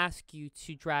 because it'll ask you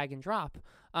to drag and drop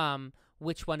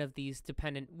which one of these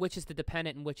which is the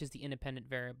dependent and which is the independent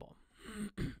variable.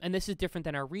 And this is different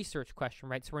than our research question,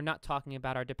 right? So we're not talking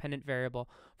about our dependent variable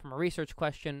from a research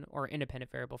question or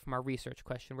independent variable from our research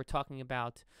question. We're talking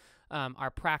about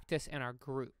our practice and our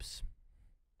groups.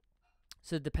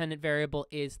 So the dependent variable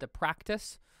is the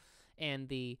practice, and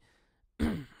the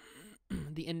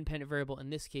the independent variable in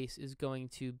this case is going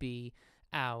to be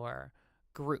our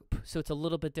group. So it's a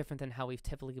little bit different than how we've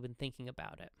typically been thinking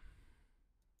about it.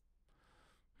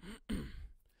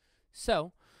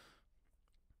 So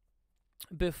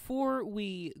before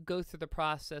we go through the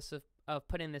process of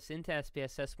putting this into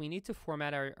SPSS, we need to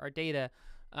format our data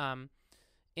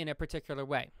in a particular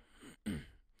way.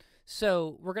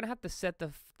 So we're going to have to set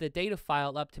the data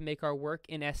file up to make our work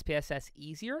in SPSS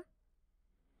easier.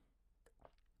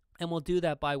 And we'll do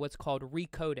that by what's called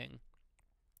recoding.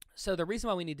 So the reason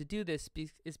why we need to do this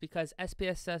is because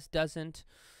SPSS doesn't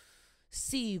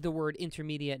see the word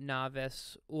intermediate,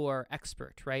 novice, or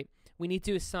expert, right? We need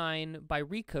to assign, by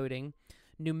recoding,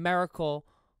 numerical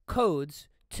codes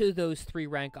to those three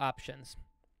rank options.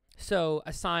 So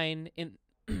assign in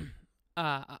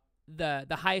the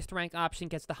highest rank option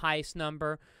gets the highest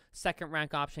number, second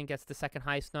rank option gets the second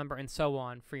highest number, and so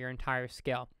on for your entire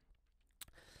scale.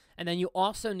 And then you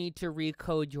also need to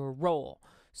recode your role.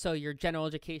 So your general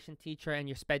education teacher and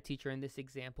your SPED teacher in this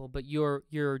example, but your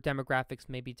demographics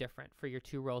may be different for your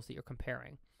two roles that you're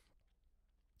comparing.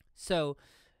 So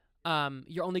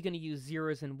you're only going to use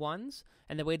zeros and ones.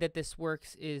 And the way that this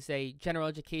works is a general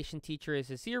education teacher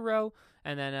is a 0,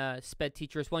 and then a SPED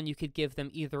teacher is 1. You could give them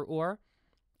either or.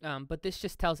 But this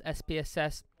just tells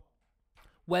SPSS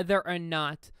whether or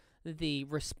not the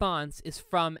response is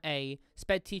from a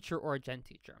SPED teacher or a gen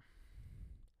teacher.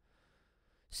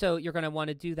 So you're going to want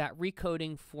to do that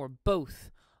recoding for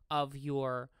both of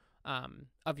your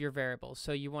variables.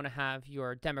 So you want to have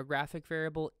your demographic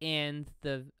variable and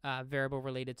the variable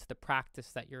related to the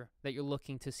practice that you're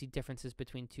looking to see differences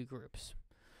between two groups.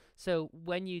 So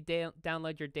when you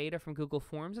download your data from Google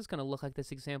Forms, it's going to look like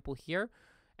this example here.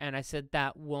 And I said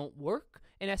that won't work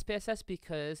in SPSS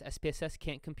because SPSS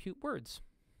can't compute words.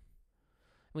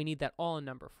 We need that all in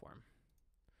number form.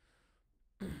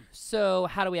 So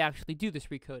how do we actually do this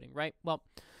recoding, right? Well,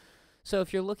 so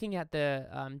if you're looking at the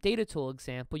data tool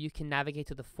example, you can navigate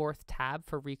to the 4th tab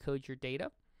for recode your data.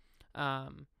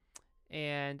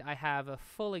 And I have a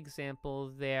full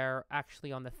example there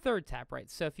actually on the 3rd tab, right?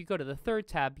 So if you go to the 3rd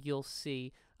tab, you'll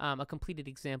see a completed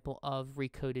example of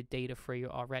recoded data for you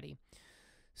already.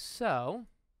 So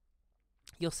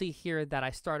you'll see here that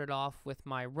I started off with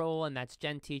my role, and that's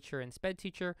gen teacher and SPED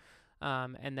teacher.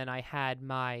 And then I had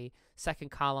my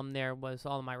second column there was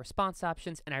all of my response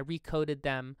options, and I recoded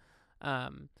them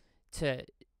to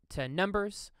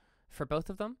numbers for both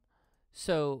of them.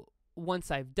 So once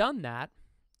I've done that,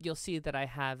 you'll see that I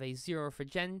have a 0 for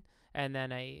gen and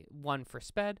then a 1 for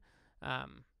SPED.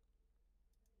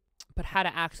 But how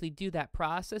to actually do that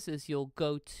process is you'll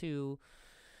go to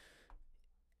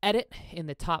Edit in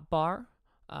the top bar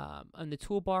on the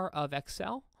toolbar of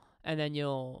Excel, and then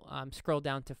you'll scroll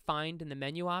down to Find in the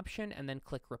menu option and then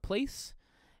click Replace.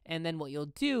 And then what you'll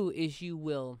do is you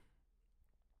will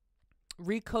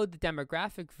recode the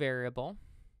demographic variable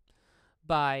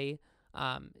by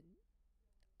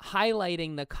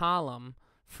highlighting the column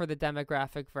for the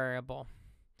demographic variable.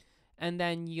 And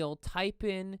then you'll type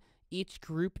in each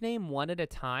group name one at a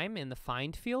time in the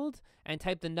Find field and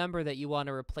type the number that you want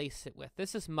to replace it with.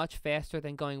 This is much faster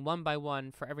than going one by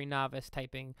one for every novice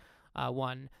typing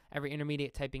 1, every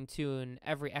intermediate typing 2, and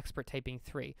every expert typing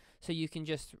 3. So you can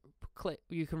just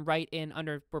you can write in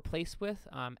under replace with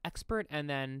expert, and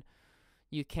then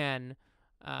you can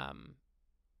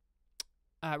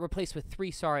replace with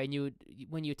 3, sorry, and you would,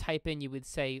 when you type in, you would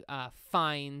say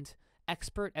find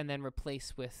expert and then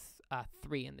replace with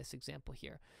 3 in this example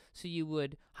here. So you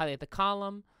would highlight the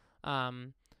column,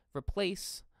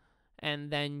 replace,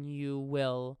 and then you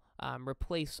will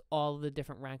replace all the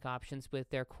different rank options with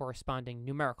their corresponding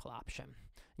numerical option.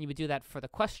 And you would do that for the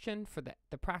question, for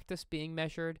the practice being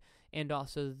measured, and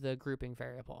also the grouping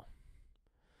variable.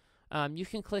 You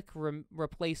can click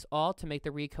replace all to make the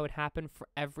recode happen for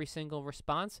every single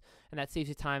response, and that saves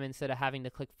you time instead of having to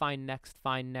click find next,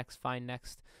 find next, find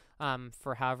next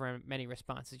for however many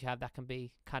responses you have. That can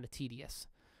be kind of tedious.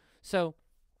 So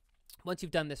once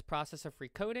you've done this process of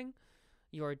recoding,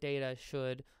 your data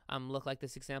should look like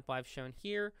this example I've shown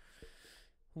here,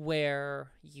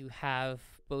 where you have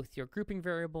both your grouping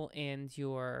variable and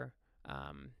your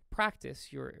practice.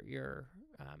 Your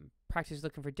practice is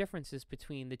looking for differences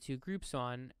between the two groups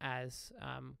on as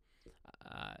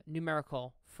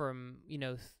numerical from,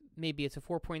 maybe it's a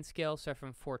 4-point scale, so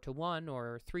from 4 to 1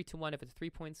 or 3 to 1 if it's a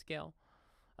 3-point scale.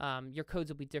 Your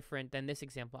codes will be different than this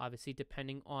example, obviously,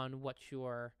 depending on what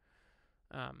your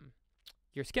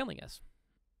scaling is.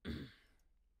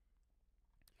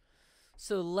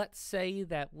 So let's say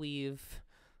that we've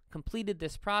completed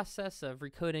this process of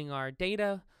recoding our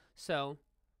data. So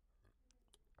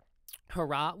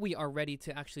hurrah, we are ready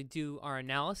to actually do our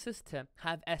analysis, to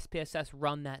have SPSS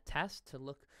run that test to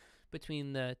look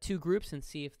between the two groups and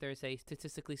see if there's a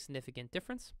statistically significant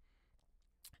difference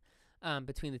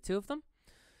between the two of them.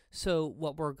 So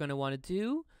what we're going to want to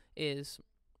do is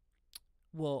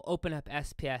we'll open up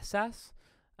SPSS.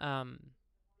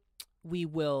 We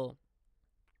will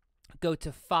go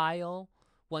to File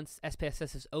once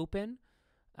SPSS is open,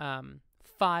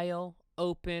 File,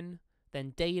 Open,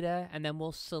 then Data, and then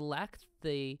we'll select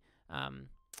the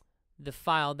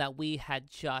file that we had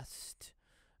just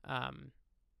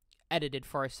edited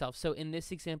for ourselves. So in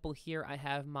this example here, I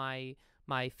have my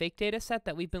fake data set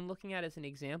that we've been looking at as an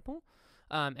example,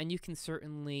 and you can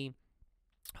certainly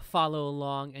follow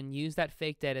along and use that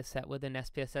fake data set within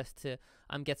SPSS to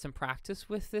get some practice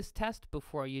with this test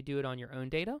before you do it on your own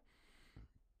data.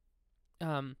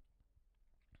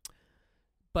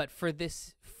 But for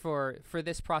this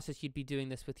process, you'd be doing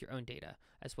this with your own data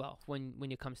as well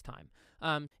when it comes time.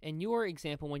 In your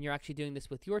example, when you're actually doing this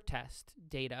with your test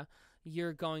data,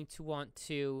 you're going to want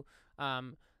to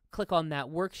click on that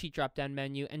worksheet drop-down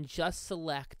menu and just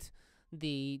select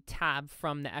the tab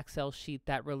from the Excel sheet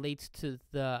that relates to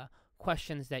the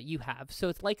questions that you have. So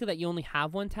it's likely that you only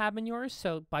have one tab in yours,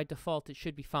 so by default it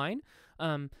should be fine.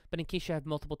 But in case you have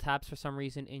multiple tabs for some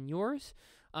reason in yours,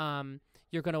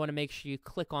 you're going to want to make sure you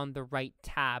click on the right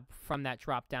tab from that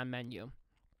drop-down menu.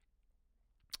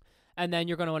 And then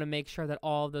you're going to want to make sure that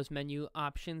all of those menu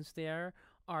options there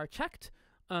are checked.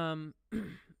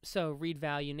 So read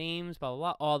value names, blah, blah,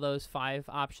 blah, all those 5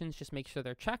 options, just make sure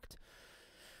they're checked.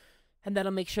 And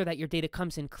that'll make sure that your data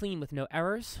comes in clean with no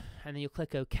errors. And then you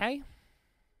click OK.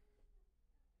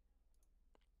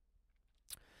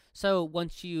 So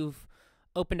once you've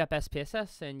opened up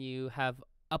SPSS and you have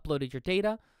uploaded your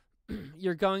data,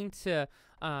 you're going to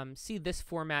see this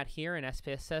format here in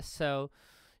SPSS. So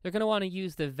you're going to want to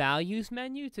use the values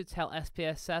menu to tell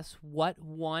SPSS what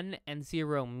 1 and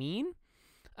 0 mean.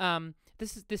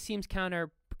 This seems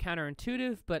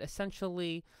counterintuitive, but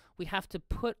essentially we have to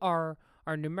put our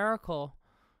numerical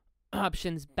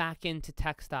options back into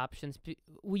text options.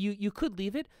 You could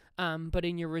leave it, but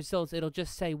in your results it'll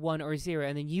just say 1 or 0,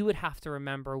 and then you would have to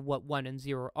remember what 1 and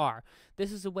 0 are.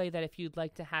 This is a way that if you'd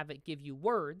like to have it give you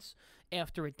words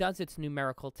after it does its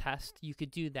numerical test, you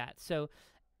could do that. So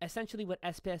essentially what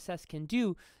SPSS can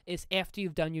do is after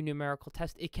you've done your numerical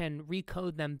test, it can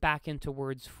recode them back into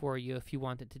words for you if you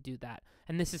wanted to do that.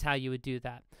 And this is how you would do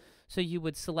that. So you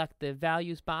would select the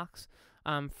values box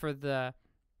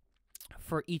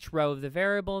for each row of the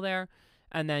variable there,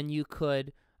 and then you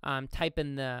could type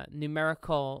in the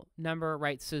numerical number,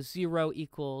 right? So 0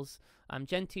 equals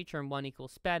Gen Teacher and 1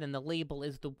 equals SPED, and the label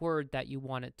is the word that you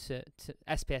want it to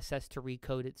SPSS to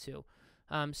recode it to.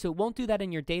 So it won't do that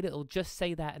in your data. It'll just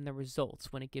say that in the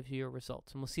results when it gives you your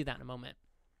results, and we'll see that in a moment.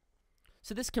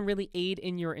 So this can really aid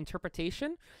in your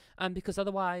interpretation, because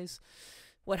otherwise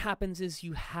what happens is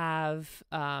you have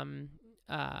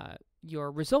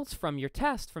your results from your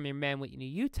test, from your Man-Whitney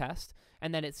U test,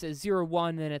 and then it says 0, 1,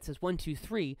 and then it says 1, 2,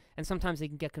 3, and sometimes they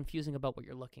can get confusing about what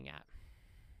you're looking at.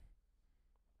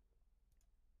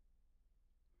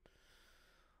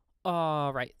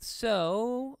 All right,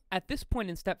 so at this point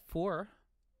in step 4,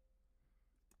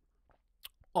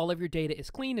 all of your data is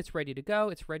clean, it's ready to go,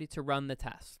 it's ready to run the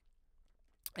test.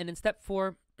 And in step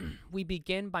 4, we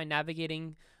begin by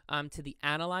navigating to the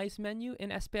Analyze menu in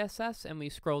SPSS, and we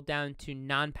scroll down to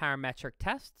Non-Parametric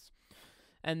Tests.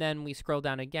 And then we scroll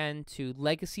down again to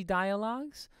Legacy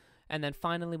Dialogues. And then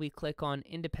finally, we click on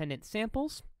Independent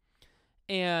Samples.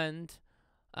 And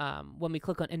when we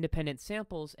click on Independent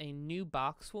Samples, a new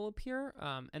box will appear.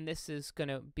 And this is going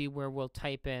to be where we'll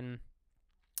type in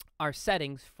our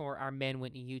settings for our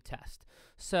Man-Whitney U test.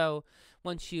 So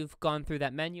once you've gone through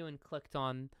that menu and clicked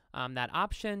on that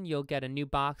option, you'll get a new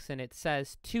box, and it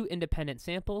says 2 independent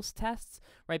samples tests,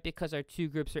 right? Because our 2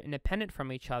 groups are independent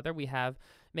from each other. We have,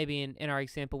 maybe in our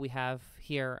example, we have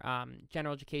here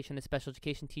general education and special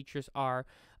education teachers are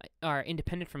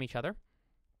independent from each other,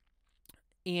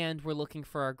 and we're looking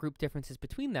for our group differences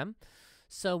between them.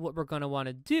 So what we're going to want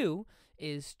to do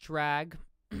is drag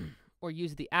or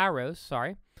use the arrows,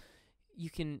 sorry. You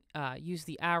can use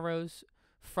the arrows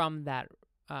from that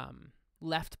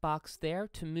left box there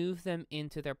to move them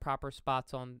into their proper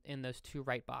spots in those 2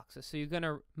 right boxes. So you're going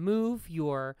to move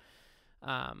your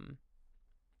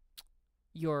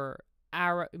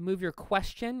arrow, move your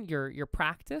question, your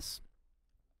practice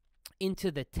into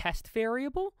the test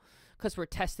variable, because we're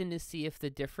testing to see if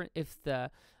the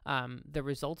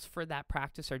results for that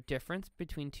practice are different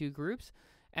between 2 groups.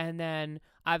 And then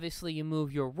obviously you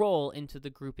move your role into the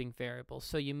grouping variable.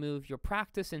 So you move your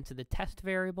practice into the test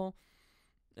variable,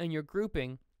 and your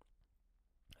grouping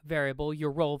variable,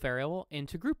 your role variable,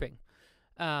 into grouping.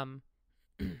 And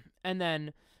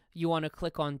then you want to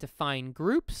click on Define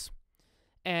Groups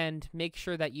and make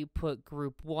sure that you put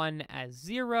Group 1 as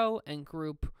 0 and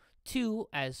Group 2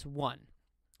 as 1.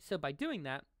 So by doing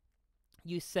that,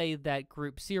 you say that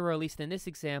Group 0, at least in this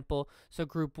example, so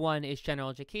Group 1 is general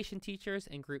education teachers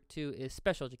and Group 2 is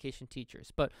special education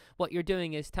teachers. But what you're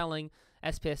doing is telling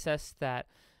SPSS that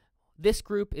this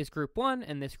group is Group 1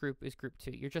 and this group is Group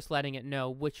 2. You're just letting it know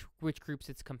which groups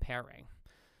it's comparing.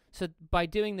 So by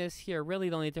doing this here, really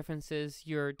the only difference is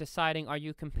you're deciding, are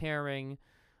you comparing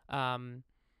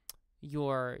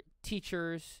your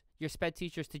teachers, your SPED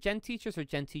teachers to Gen teachers or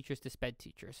Gen teachers to SPED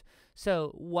teachers.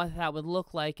 So what that would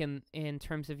look like in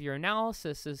terms of your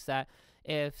analysis is that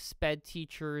if SPED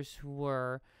teachers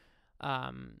were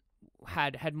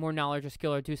had more knowledge or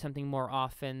skill or do something more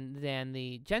often than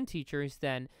the Gen teachers,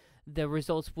 then the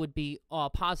results would be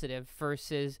all positive,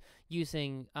 versus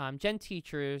using Gen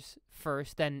teachers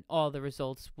first, then all the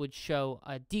results would show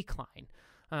a decline.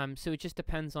 So it just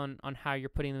depends on how you're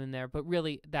putting them in there. But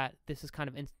really, this is kind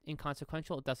of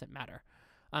inconsequential. It doesn't matter.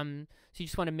 So you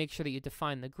just want to make sure that you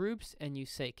define the groups and you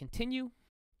say continue.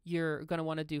 You're going to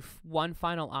want to do one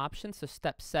final option. So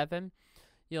step 7,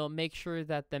 you'll make sure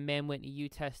that the Mann-Whitney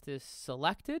U-test is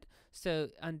selected. So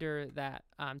under that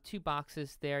 2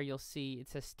 boxes there, you'll see it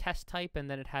says test type, and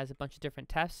then it has a bunch of different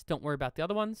tests. Don't worry about the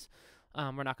other ones.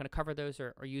 We're not going to cover those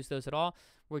or use those at all.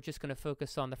 We're just going to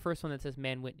focus on the first one that says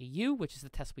Mann-Whitney U, which is the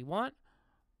test we want.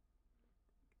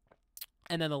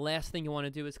 And then the last thing you want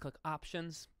to do is click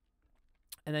options.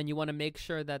 And then you want to make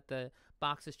sure that the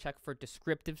box is checked for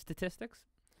descriptive statistics.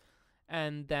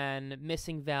 And then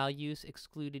missing values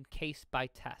excluded case by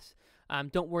test.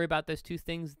 Don't worry about those 2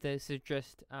 things. This is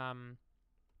just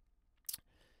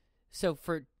so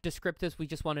for descriptives, we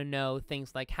just want to know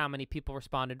things like how many people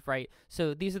responded, right?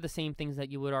 So these are the same things that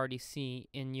you would already see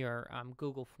in your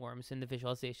Google Forms in the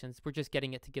visualizations. We're just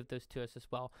getting it to give those to us as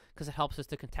well because it helps us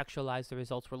to contextualize the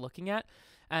results we're looking at.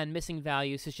 And missing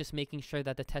values is just making sure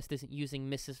that the test isn't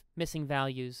using missing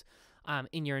values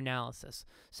in your analysis.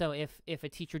 So if a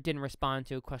teacher didn't respond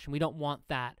to a question, we don't want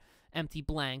that empty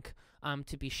blank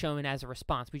to be shown as a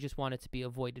response. We just want it to be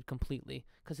avoided completely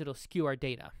because it'll skew our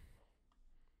data.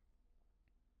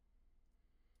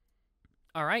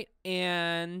 All right,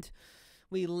 and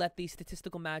we let the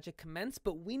statistical magic commence,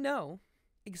 but we know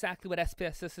exactly what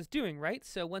SPSS is doing, right?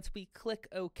 So once we click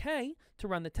OK to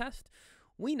run the test,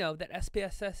 we know that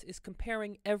SPSS is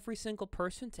comparing every single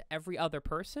person to every other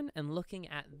person and looking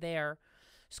at their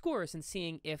scores and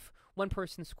seeing if one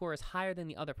person's score is higher than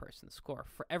the other person's score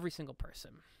for every single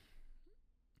person.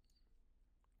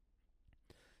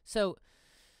 So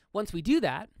once we do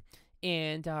that,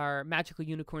 and our magical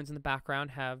unicorns in the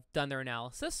background have done their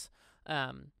analysis,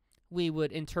 we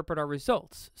would interpret our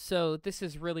results. So this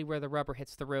is really where the rubber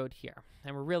hits the road here,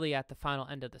 and we're really at the final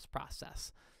end of this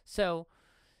process. So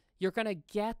you're going to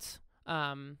get,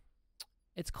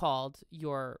 it's called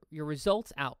your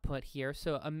results output here.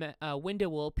 So a window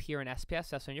will appear in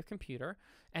SPSS on your computer,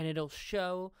 and it'll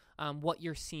show what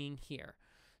you're seeing here.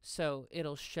 So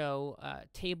it'll show a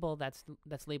table that's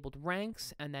labeled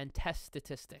ranks and then test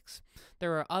statistics.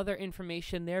 There are other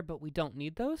information there, but we don't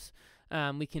need those.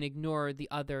 We can ignore the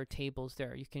other tables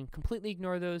there. You can completely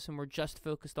ignore those, and we're just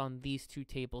focused on these 2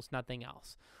 tables, nothing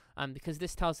else, because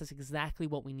this tells us exactly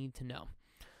what we need to know.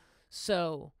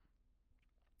 So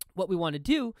what we want to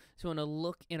do is we want to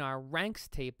look in our ranks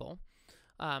table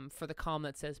for the column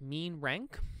that says mean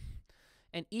rank.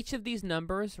 And each of these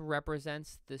numbers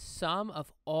represents the sum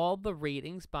of all the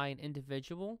ratings by an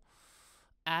individual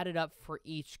added up for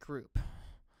each group.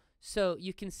 So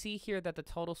you can see here that the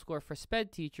total score for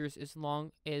SPED teachers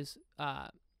is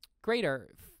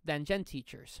greater than Gen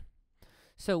teachers.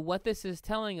 So what this is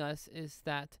telling us is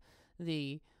that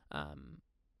the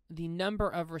number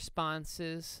of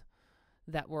responses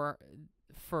that were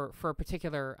for a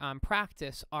particular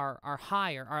practice are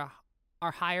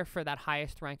higher for that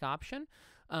highest rank option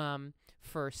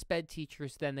for SPED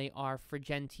teachers than they are for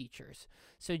Gen teachers.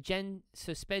 So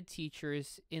SPED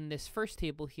teachers in this first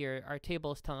table here, our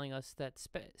table is telling us that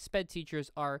SPED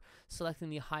teachers are selecting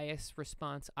the highest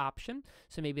response option.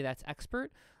 So maybe that's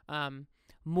expert,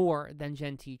 more than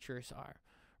Gen teachers are,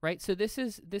 right? So this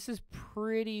is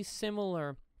pretty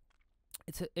similar.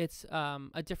 It's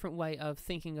a different way of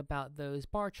thinking about those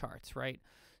bar charts, right?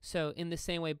 So in the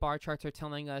same way, bar charts are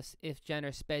telling us if Gen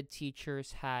or SPED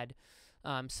teachers had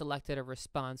selected a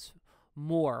response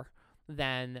more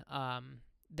than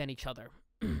each other.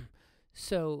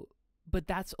 So, but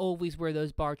that's always where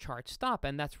those bar charts stop,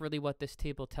 and that's really what this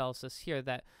table tells us here,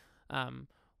 that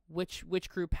which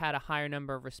group had a higher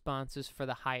number of responses for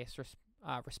the highest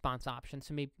response option.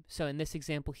 So in this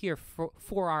example here,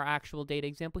 for our actual data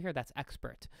example here, that's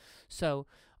expert. So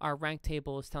our rank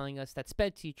table is telling us that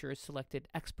SPED teachers selected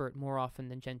expert more often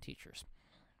than Gen teachers.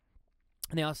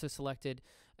 And they also selected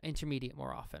intermediate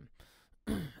more often.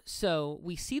 So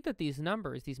we see that these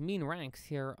numbers, these mean ranks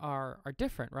here are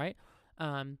different, right?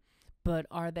 But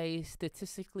are they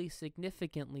statistically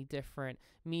significantly different?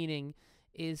 Meaning,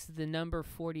 is the number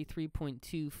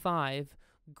 43.25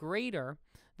 greater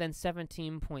than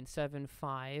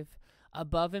 17.75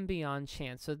 above and beyond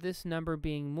chance? So this number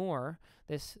being more,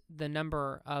 the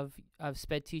number of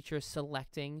SPED teachers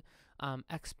selecting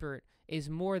expert is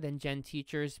more than Gen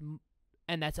teachers,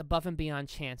 and that's above and beyond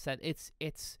chance. That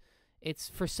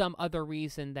it's for some other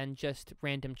reason than just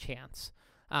random chance,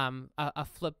 a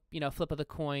flip of the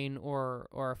coin or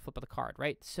a flip of the card,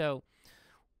 right? So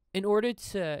in order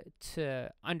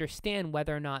to understand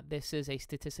whether or not this is a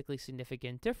statistically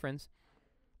significant difference,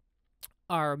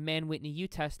 our Mann-Whitney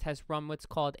U-test has run what's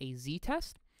called a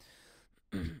z-test.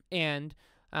 And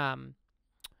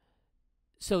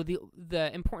So the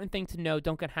important thing to know,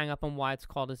 don't get hung up on why it's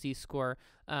called a z-score.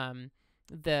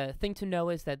 The thing to know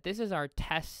is that this is our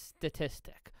test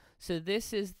statistic. So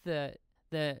this is the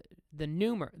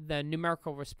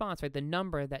numerical response, right? The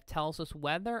number that tells us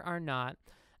whether or not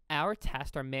our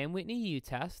test, our Mann-Whitney U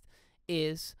test,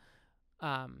 is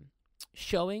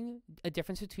showing a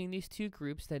difference between these two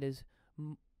groups that is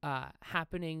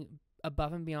happening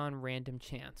above and beyond random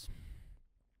chance.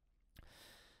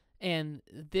 And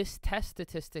this test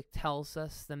statistic tells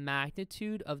us the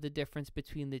magnitude of the difference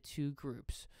between the two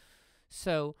groups.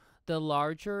 So the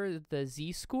larger the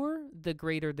z-score, the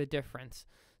greater the difference.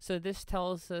 So this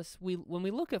tells us, when we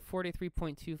look at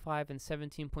 43.25 and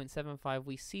 17.75,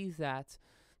 we see that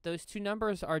those two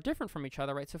numbers are different from each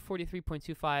other, right? So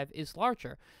 43.25 is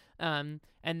larger. And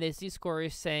the z-score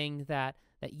is saying that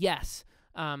yes,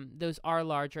 those are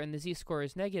larger, and the z-score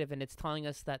is negative, and it's telling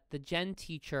us that the gen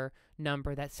teacher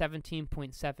number, that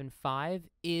 17.75,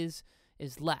 is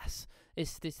less, is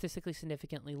statistically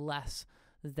significantly less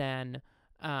than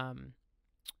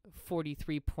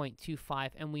 43.25.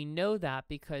 And we know that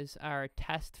because our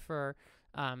test for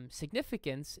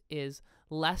significance is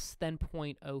less than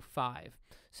 0.05.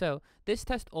 So this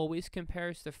test always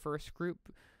compares the first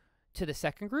group to the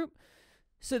second group.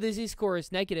 So the z-score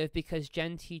is negative because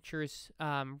gen teachers'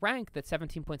 rank, that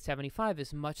 17.75,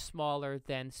 is much smaller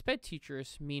than SPED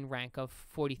teachers' mean rank of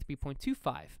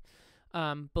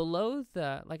 43.25. Below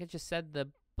the, like I just said,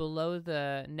 below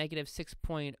the negative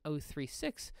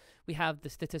 6.036, we have the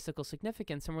statistical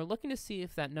significance, and we're looking to see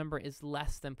if that number is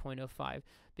less than 0.05,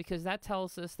 because that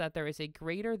tells us that there is a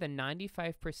greater than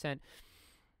 95%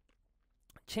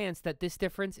 chance that this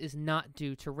difference is not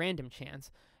due to random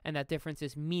chance, and that difference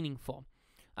is meaningful.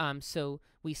 So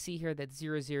we see here that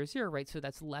 0.000, right? So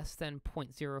that's less than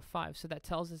 0.05. So that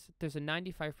tells us there's a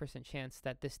 95% chance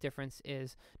that this difference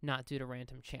is not due to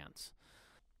random chance.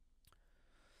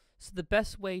 So the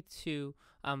best way to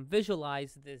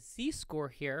visualize the z-score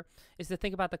here is to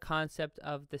think about the concept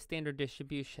of the standard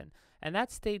distribution. And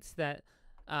that states that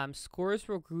scores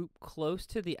will group close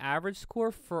to the average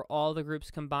score for all the groups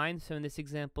combined. So in this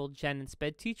example, gen and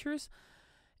SPED teachers.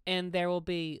 And there will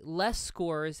be less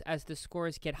scores as the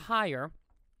scores get higher,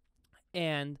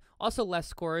 and also less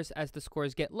scores as the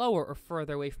scores get lower or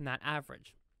further away from that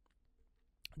average.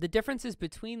 The differences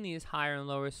between these higher and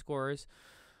lower scores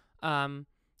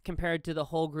compared to the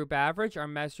whole group average are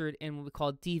measured in what we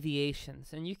call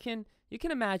deviations. And you can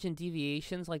imagine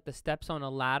deviations like the steps on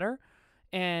a ladder,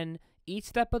 and each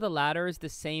step of the ladder is the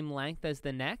same length as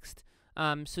the next.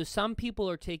 So some people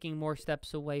are taking more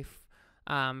steps away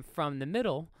from the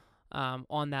middle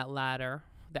on that ladder,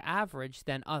 the average,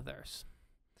 than others.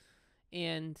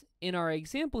 And in our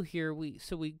example here, we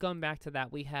going back to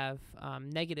that, we have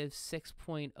negative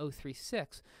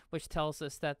 6.036, which tells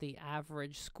us that the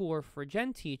average score for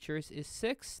gen teachers is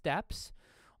 6 steps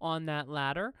on that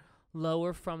ladder,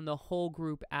 lower from the whole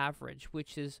group average,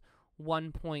 which is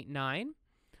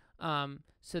 1.9.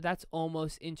 So that's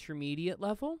almost intermediate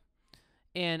level.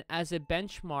 And as a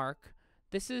benchmark,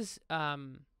 this is,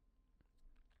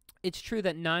 it's true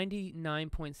that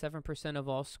 99.7% of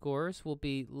all scores will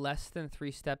be less than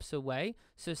 3 steps away.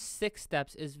 So 6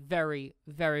 steps is very,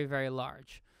 very, very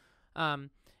large.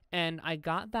 And I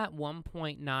got that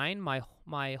 1.9,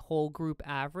 my whole group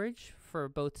average for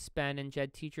both SPED and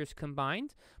GED teachers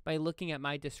combined, by looking at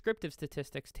my descriptive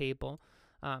statistics table.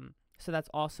 So that's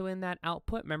also in that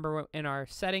output. Remember, in our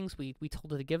settings, we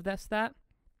told it to give us that.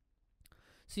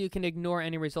 So you can ignore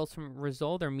any results from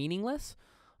result, they're meaningless.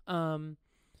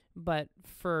 But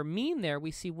for mean there,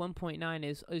 we see 1.9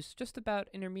 is just about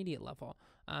intermediate level.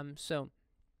 So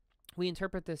we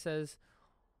interpret this as,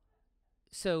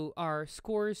 so our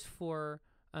scores for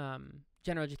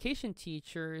general education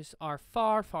teachers are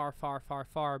far, far, far, far,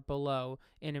 far below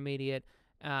intermediate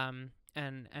and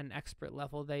expert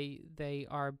level. They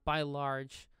are by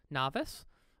large novice,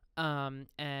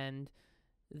 and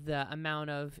the amount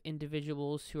of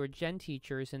individuals who are gen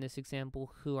teachers in this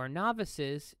example who are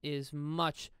novices is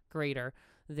much greater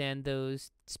than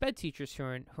those SPED teachers who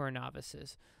are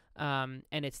novices. And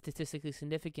it's statistically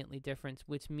significantly different,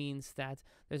 which means that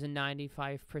there's a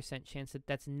 95% chance that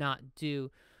that's not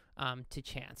due to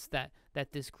chance, that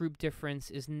this group difference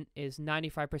is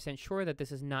 95% sure that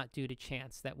this is not due to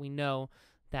chance, that we know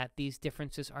that these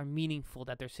differences are meaningful,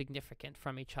 that they're significant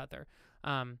from each other.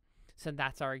 So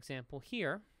that's our example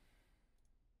here.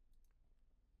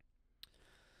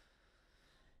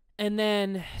 And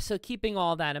then, so keeping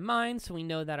all that in mind, so we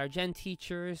know that our gen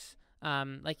teachers,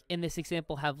 like in this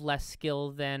example, have less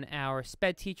skill than our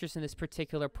SPED teachers in this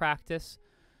particular practice.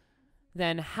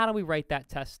 Then how do we write that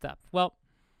test up? Well,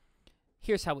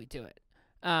 here's how we do it.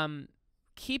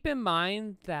 Keep in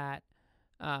mind that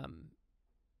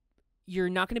you're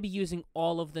not going to be using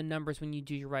all of the numbers when you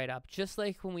do your write-up. Just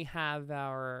like when we have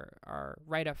our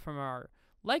write-up from our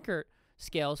Likert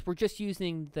scales, we're just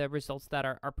using the results that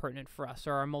are pertinent for us,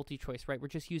 or our multi-choice, right? We're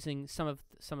just using some of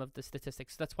the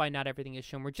statistics. That's why not everything is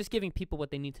shown. We're just giving people what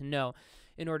they need to know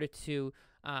in order to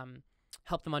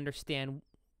help them understand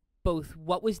both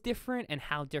what was different and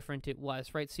how different it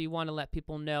was, right? So you want to let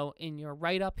people know in your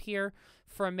write-up here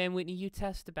for a Mann-Whitney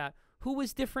U-test about who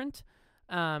was different,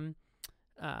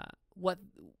 what,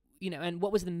 and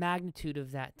what was the magnitude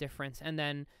of that difference, and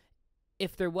then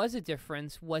if there was a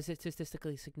difference, was it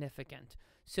statistically significant?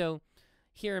 So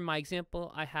here in my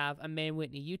example, I have a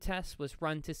Mann-Whitney U-test was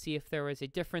run to see if there was a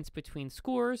difference between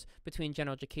scores between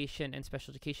general education and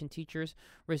special education teachers.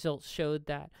 Results showed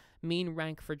that mean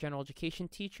rank for general education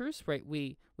teachers, right,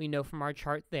 we know from our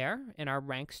chart there, in our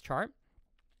ranks chart,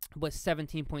 was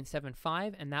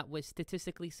 17.75, and that was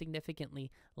statistically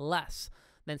significantly less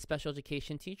than special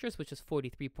education teachers, which is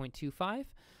 43.25.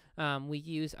 We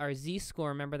use our z-score.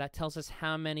 Remember, that tells us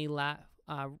how many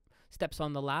steps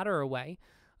on the ladder away,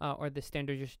 or the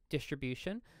standard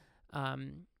distribution.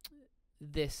 The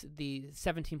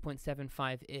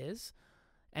 17.75 is,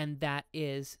 and that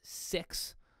is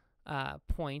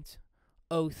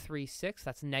 6.036.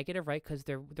 That's negative, right? Because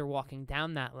they're walking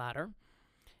down that ladder.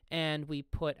 And we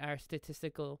put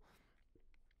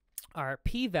our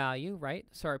p-value, right?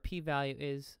 So our p-value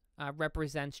is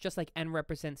represents, just like n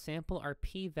represents sample, our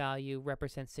p-value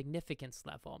represents significance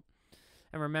level.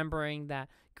 And remembering that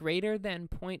greater than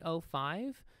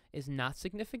 0.05 is not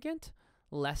significant,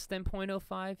 less than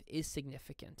 0.05 is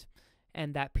significant.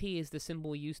 And that p is the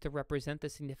symbol used to represent the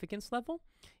significance level.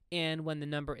 And when the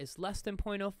number is less than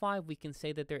 0.05, we can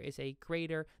say that there is a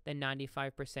greater than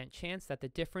 95% chance that the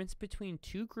difference between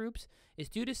two groups is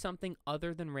due to something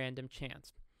other than random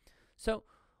chance. So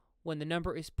when the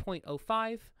number is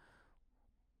 0.05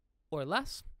 or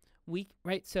less,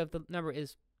 so if the number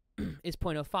is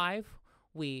 0.05,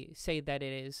 we say that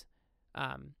it is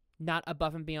not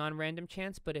above and beyond random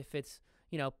chance. But if it's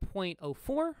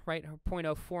 0.04, right, or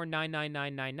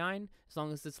 0.0499999, as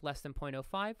long as it's less than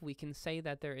 0.05, we can say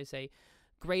that there is a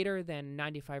greater than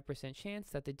 95%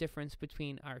 chance that the difference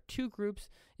between our two groups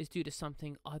is due to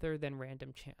something other than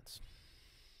random chance.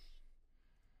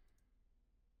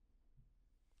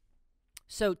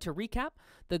 So to recap,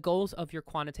 the goals of your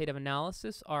quantitative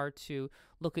analysis are to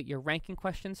look at your ranking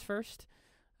questions first,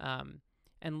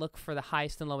 and look for the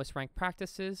highest and lowest ranked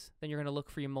practices. Then you're going to look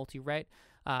for your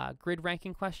grid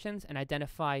ranking questions and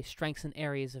identify strengths and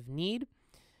areas of need.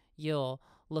 You'll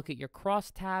look at your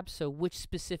crosstabs, so which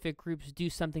specific groups do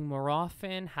something more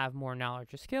often, have more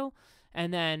knowledge or skill,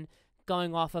 and then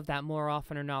going off of that more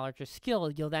often or knowledge or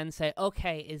skill, you'll then say,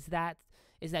 okay, is that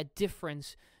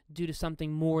difference due to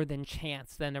something more than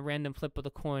chance, than a random flip of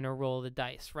the coin or roll of the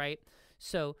dice, right?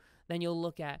 So then you'll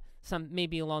look at some,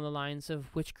 maybe along the lines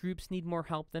of which groups need more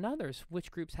help than others,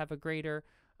 which groups have a greater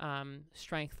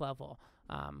strength level,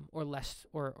 or less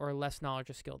knowledge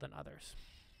or skill than others.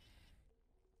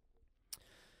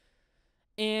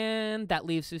 And that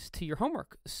leaves us to your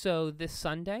homework. So this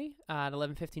Sunday at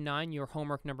 11:59, your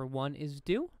homework number 1 is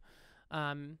due.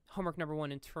 Homework number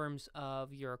 1 in terms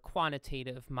of your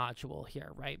quantitative module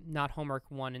here, right? Not homework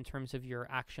 1 in terms of your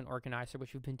action organizer,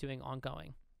 which we've been doing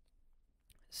ongoing.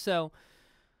 So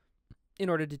in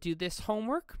order to do this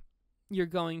homework, you're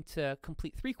going to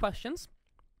complete 3 questions.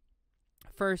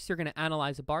 First, you're going to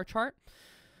analyze a bar chart.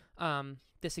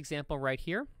 This example right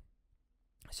here.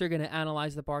 So you're going to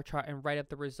analyze the bar chart and write up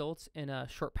the results in a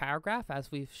short paragraph, as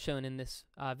we've shown in this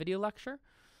video lecture.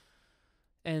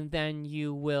 And then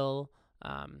you will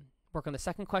work on the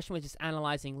second question, which is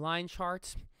analyzing line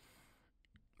charts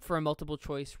for a multiple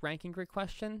choice ranking grid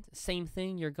question. Same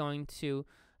thing, you're going to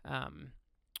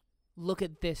look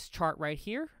at this chart right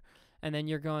here, and then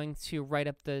you're going to write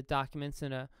up the documents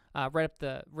in write up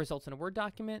the results in a Word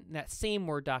document. And that same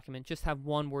Word document, just have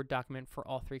one Word document for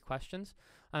all 3 questions.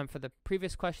 For the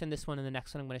previous question, this one, and the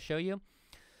next one I'm going to show you.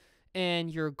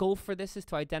 And your goal for this is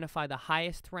to identify the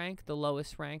highest rank, the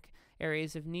lowest rank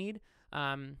areas of need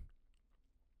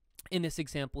in this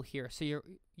example here. So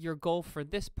your goal for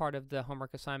this part of the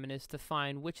homework assignment is to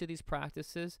find which of these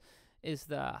practices is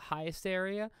the highest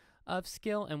area of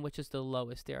skill and which is the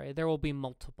lowest area. There will be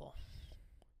multiple.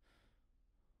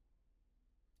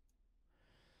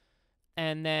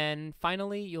 And then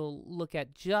finally, you'll look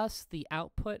at just the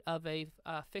output of a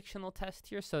fictional test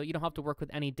here. So you don't have to work with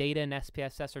any data in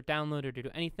SPSS or download or do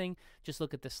anything. Just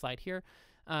look at this slide here.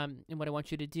 And what I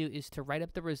want you to do is to write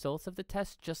up the results of the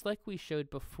test just like we showed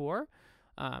before,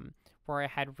 where I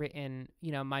had written,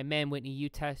 you know, my Mann-Whitney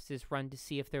U-test is run to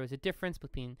see if there was a difference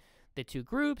between the two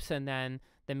groups, and then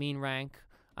the mean rank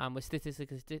was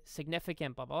statistically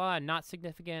significant, blah, blah, blah, not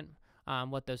significant,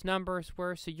 what those numbers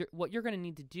were. So what you're going to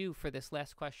need to do for this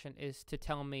last question is to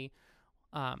tell me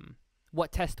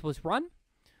what test was run,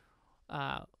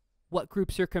 what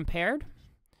groups are compared,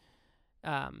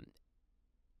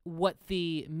 what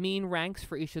the mean ranks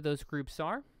for each of those groups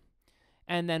are,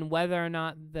 and then whether or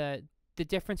not the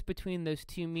difference between those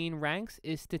two mean ranks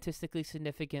is statistically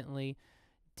significantly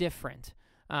different.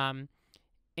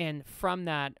 And from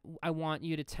that, I want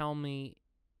you to tell me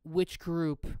which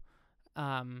group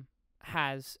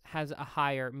has a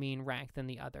higher mean rank than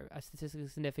the other, a statistically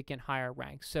significant higher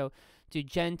rank. So do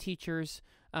Gen teachers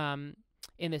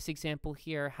in this example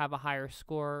here have a higher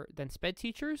score than SPED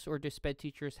teachers, or do SPED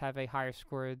teachers have a higher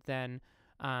score than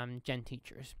Gen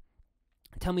teachers?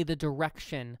 Tell me the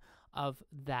direction of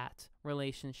that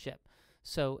relationship.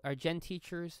 So are Gen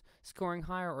teachers scoring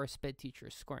higher, or SPED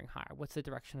teachers scoring higher? What's the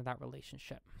direction of that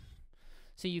relationship?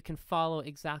 So you can follow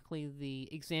exactly the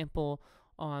example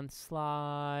on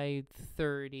slide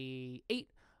 38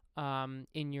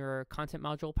 in your content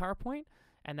module PowerPoint,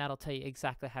 and that'll tell you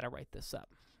exactly how to write this up.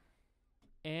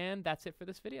 And that's it for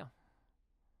this video.